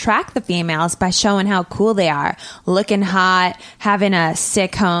try to attract the females by showing how cool they are, looking hot, having a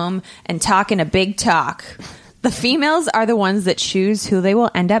sick home, and talking a big talk. The females are the ones that choose who they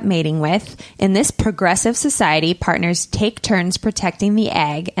will end up mating with. In this progressive society, partners take turns protecting the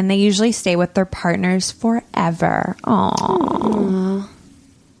egg, and they usually stay with their partners forever. Aww.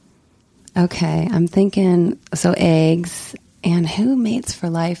 Okay, I'm thinking, so eggs, and who mates for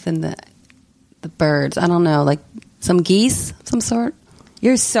life in the birds? I don't know, like some geese, some sort?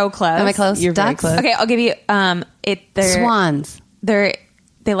 You're so close. Am I close? You're very Ducks? close. Okay, I'll give you Swans. They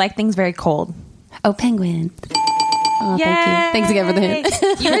like things very cold. Oh, penguins. Oh, thank you. Thanks again for the hint.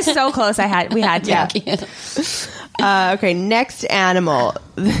 You were so close. We had to. Okay, next animal.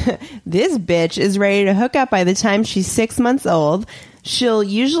 This bitch is ready to hook up by the time she's 6 months old. She'll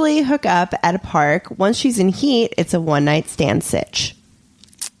usually hook up at a park. Once she's in heat, it's a one-night stand sitch.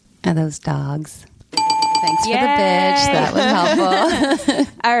 And those dogs. Thanks for the bitch. That was helpful.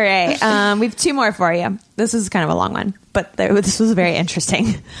 All right. We have 2 more for you. This is kind of a long one, but this was very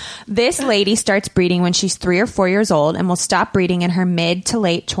interesting. This lady starts breeding when she's 3 or 4 years old and will stop breeding in her mid to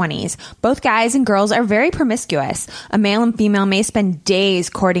late 20s. Both guys and girls are very promiscuous. A male and female may spend days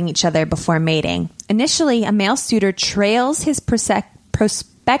courting each other before mating. Initially, a male suitor trails his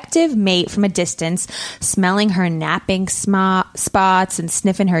prospective mate from a distance, smelling her napping spots and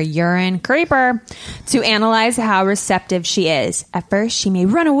sniffing her urine, creeper, to analyze how receptive she is. At first, she may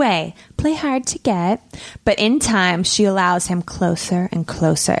run away, play hard to get, but in time, she allows him closer and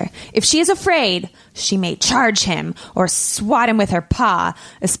closer. If she is afraid, she may charge him or swat him with her paw,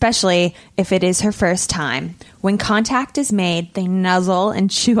 especially if it is her first time. When contact is made, they nuzzle and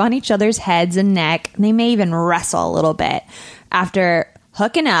chew on each other's heads and neck, and they may even wrestle a little bit. After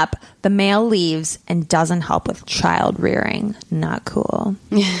hooking up, the male leaves and doesn't help with child rearing. Not cool.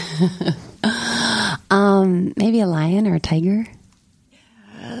 Maybe a lion or a tiger?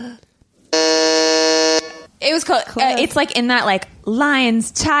 It was called, it's like in that like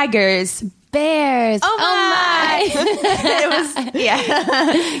lions, tigers, Bears. Oh my! It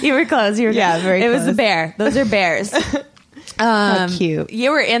was you were close. You were very It close. was the bear. Those are bears. How cute.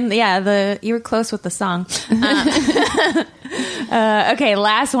 You were you were close with the song. Okay,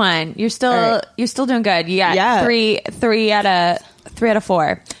 last one. You're still doing good. You got three out of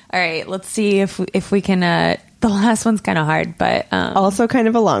 4. All right, let's see if we can. The last one's kind of hard, but Also kind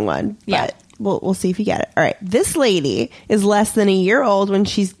of a long one. Yeah. But we'll see if you get it. All right. This lady is less than a year old when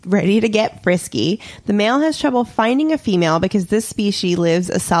she's ready to get frisky. The male has trouble finding a female because this species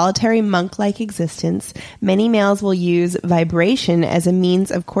lives a solitary monk-like existence. Many males will use vibration as a means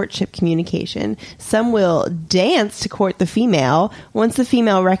of courtship communication. Some will dance to court the female. Once the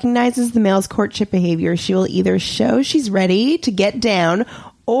female recognizes the male's courtship behavior, she will either show she's ready to get down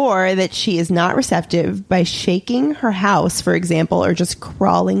or that she is not receptive by shaking her house, for example, or just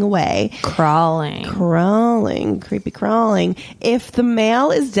crawling away. crawling. Creepy crawling. If the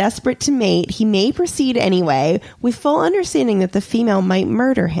male is desperate to mate, he may proceed anyway, with full understanding that the female might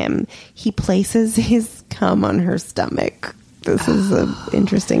murder him. He places his cum on her stomach. This is an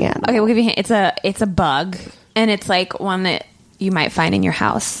interesting animal. Okay, we'll give you. It's a bug, and it's like one that you might find in your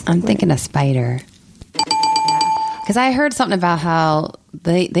house. I'm thinking a spider. Because I heard something about how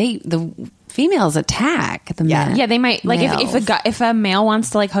the females attack the men. Yeah, they might like males. if a male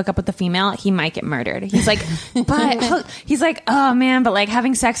wants to like hook up with the female, he might get murdered. He's like, oh man, but like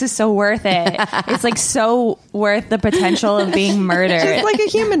having sex is so worth it. It's like so worth the potential of being murdered. Just like a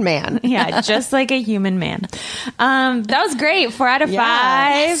human man. Yeah, just like a human man. That was great. 4 out of 5.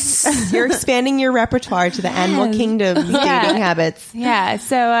 Yes. You're expanding your repertoire to the animal kingdom's dating habits. Yeah,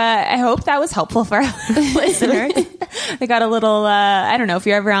 so I hope that was helpful for our listeners. They got a little. I don't know if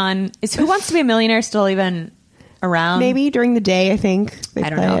you're ever on. Is Who Wants to Be a Millionaire still even around? Maybe during the day, I think. I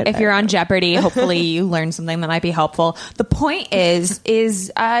don't know. If you're on Jeopardy, hopefully you learn something that might be helpful. The point is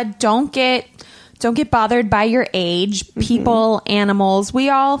don't get bothered by your age. People, animals, we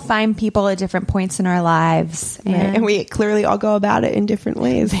all find people at different points in our lives. And we clearly all go about it in different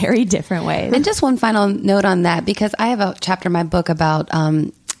ways. Very different ways. And just one final note on that, because I have a chapter in my book about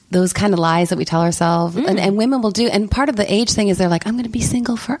those kind of lies that we tell ourselves, and women will do. And part of the age thing is they're like, I'm going to be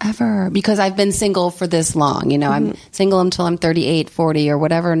single forever because I've been single for this long. You know, I'm single until I'm 38, 40, or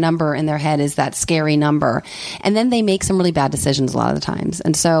whatever number in their head is that scary number. And then they make some really bad decisions a lot of the times.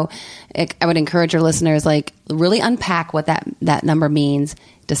 And so I would encourage your listeners, like, really unpack what that number means,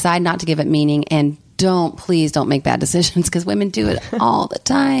 decide not to give it meaning, and please don't make bad decisions, because women do it all the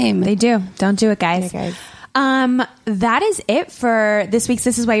time. They do. Don't do it, guys. Okay, guys. That is it for this week's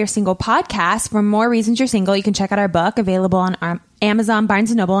This Is Why You're Single podcast. For more reasons you're single, you can check out our book, available on our Amazon,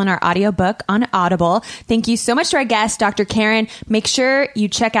 Barnes & Noble, and our audiobook on Audible. Thank you so much to our guest, Dr. Karin. Make sure you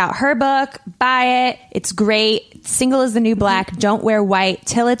check out her book, buy it. It's great. Single is the New Black. Don't wear white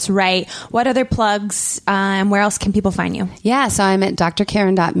till it's right. What other plugs, and where else can people find you? Yeah, so I'm at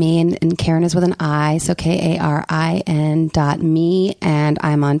drkarin.me, and Karin is with an I, so KARIN.me, and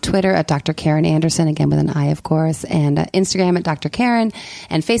I'm on Twitter at Dr. Karin Anderson, again with an I, of course, and Instagram at Dr. Karin,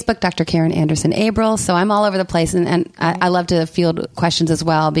 and Facebook, Dr. Karin Anderson Abrell. So I'm all over the place, and I love to field questions as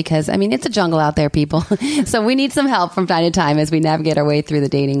well, because I mean, it's a jungle out there, people. So we need some help from time to time as we navigate our way through the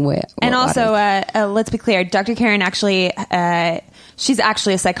dating way. And also, let's be clear, Dr. Karin actually, she's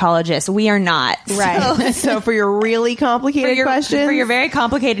actually a psychologist. We are not. Right. So for your really complicated questions, for your very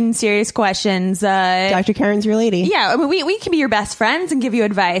complicated and serious questions, Dr. Karin's your lady. Yeah, I mean, we can be your best friends and give you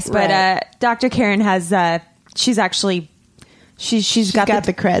advice, but Dr. Karin has, she's actually... She's got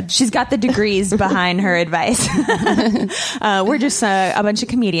the creds. She's got the degrees behind her advice. We're just a bunch of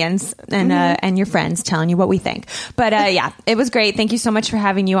comedians and your friends telling you what we think. But yeah, it was great. Thank you so much for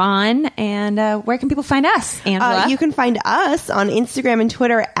having you on. And where can people find us, Angela? You can find us on Instagram and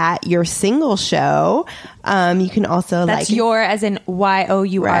Twitter at Your Single Show. You can also That's your as in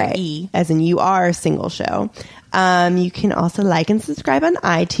YOURE. Right, as in you are Single Show. You can also like and subscribe on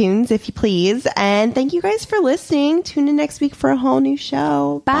iTunes if you please. And thank you guys for listening. Tune in next week for a whole new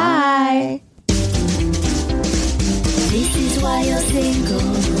show. Bye. This is why you're single.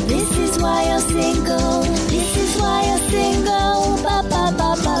 This is why you're single. This is why you're single. Ba ba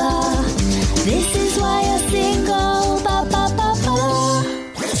ba ba. This is why you're single. Ba ba ba ba.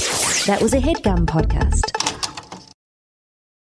 That was a HeadGum podcast.